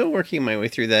 I'm still working my way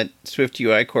through that Swift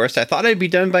UI course. I thought I'd be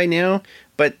done by now,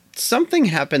 but something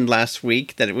happened last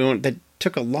week that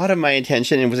took a lot of my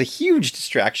attention and was a huge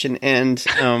distraction, and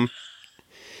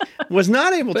was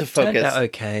not able to focus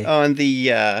on the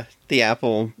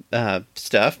Apple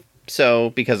stuff. So,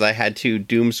 because I had to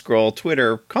doom scroll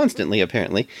Twitter constantly,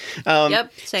 apparently.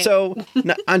 Yep, same. So,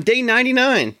 on day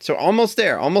 99, so almost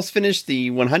there, almost finished the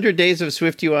 100 Days of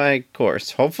Swift UI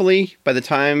course. Hopefully, by the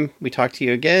time we talk to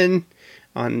you again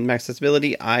on Mac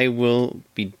Accessibility, I will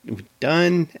be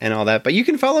done and all that. But you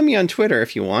can follow me on Twitter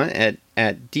if you want, at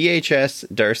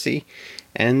DHS Darcy.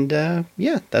 And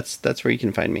that's where you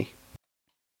can find me.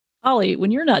 Holly,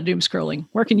 when you're not doom scrolling,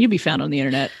 where can you be found on the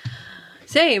internet?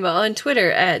 Same, on Twitter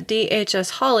at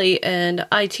DHSHolly, and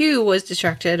I too was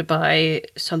distracted by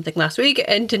something last week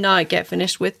and did not get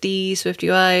finished with the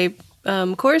SwiftUI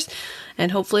course,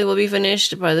 and hopefully we'll be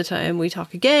finished by the time we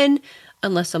talk again,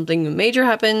 unless something major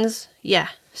happens. Yeah,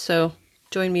 so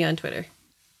join me on Twitter.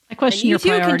 I question your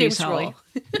priorities, Holly.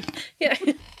 Yeah.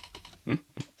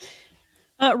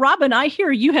 Robin, I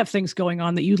hear you have things going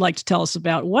on that you'd like to tell us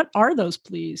about. What are those,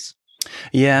 please?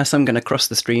 Yeah, so I'm going to cross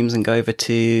the streams and go over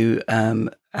to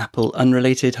Apple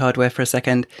unrelated hardware for a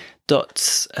second.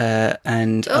 Dots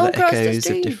and other echoes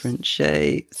of different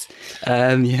shapes.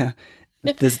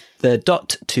 There's the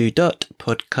Dot to Dot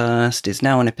podcast is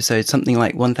now on episode something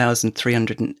like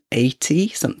 1380,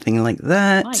 something like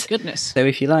that. My goodness. So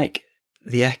if you like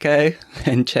the Echo,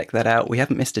 then check that out. We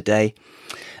haven't missed a day.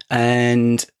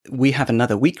 And we have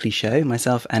another weekly show,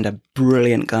 myself and a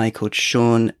brilliant guy called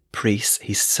Sean Priest.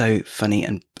 He's so funny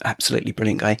and absolutely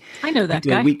brilliant guy. I know that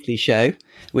guy. A weekly show,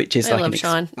 which is like an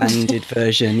expanded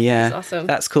version. Yeah, that's awesome.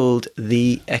 That's called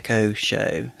The Echo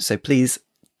Show. So please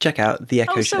check out The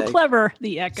Echo Show. Oh, so clever,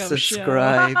 The Echo Show.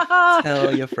 Subscribe,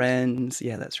 tell your friends.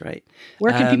 Yeah, that's right.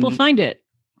 Where can people find it?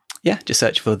 Yeah, just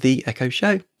search for The Echo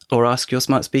Show or ask your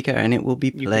smart speaker and it will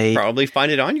be played. You can probably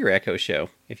find it on your Echo Show.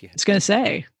 I was going to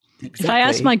say. Exactly. If I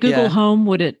asked my Google Home,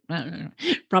 would it? I don't know,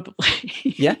 probably.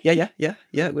 Yeah,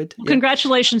 it would. Well,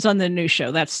 congratulations on the new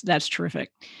show. That's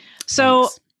terrific. So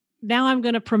now I'm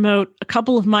going to promote a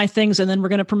couple of my things, and then we're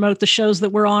going to promote the shows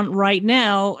that we're on right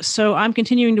now. So I'm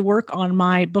continuing to work on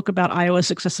my book about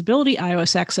iOS accessibility,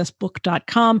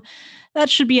 iosaccessbook.com. That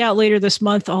should be out later this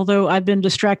month, although I've been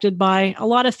distracted by a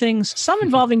lot of things, some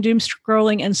involving doom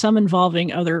scrolling and some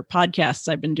involving other podcasts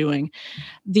I've been doing.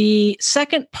 The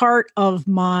second part of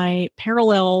my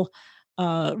parallel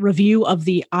review of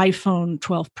the iPhone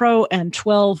 12 Pro and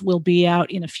 12 will be out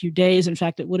in a few days. In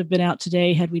fact, it would have been out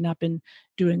today had we not been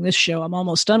doing this show. I'm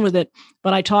almost done with it,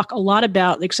 but I talk a lot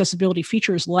about accessibility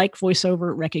features like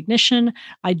voiceover recognition.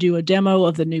 I do a demo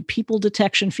of the new people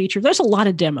detection feature. There's a lot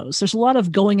of demos. There's a lot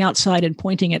of going outside and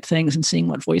pointing at things and seeing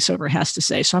what voiceover has to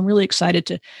say. So I'm really excited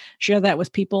to share that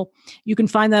with people. You can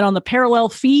find that on the Parallel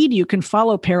feed. You can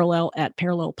follow Parallel at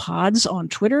Parallel Pods on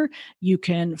Twitter. You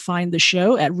can find the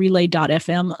show at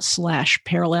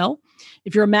relay.fm/parallel.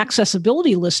 If you're a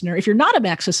Maccessibility listener, if you're not a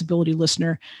Maccessibility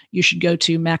listener, you should go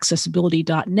to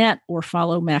maccessibility.net or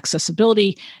follow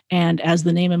Maccessibility. And as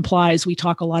the name implies, we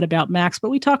talk a lot about Macs, but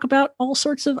we talk about all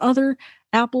sorts of other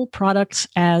Apple products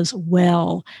as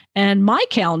well. And my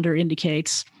calendar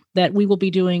indicates that we will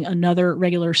be doing another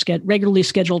regularly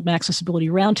scheduled Maccessibility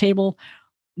Roundtable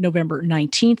November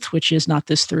 19th, which is not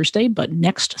this Thursday, but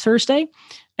next Thursday.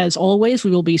 As always,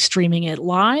 we will be streaming it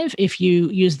live. If you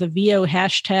use the VO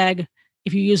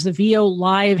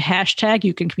live hashtag,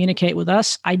 you can communicate with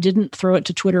us. I didn't throw it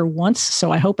to Twitter once,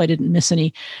 so I hope I didn't miss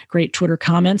any great Twitter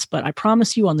comments, but I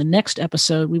promise you on the next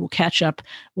episode, we will catch up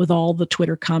with all the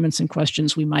Twitter comments and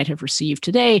questions we might have received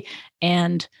today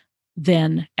and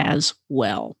then as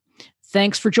well.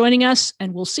 Thanks for joining us,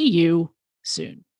 and we'll see you soon.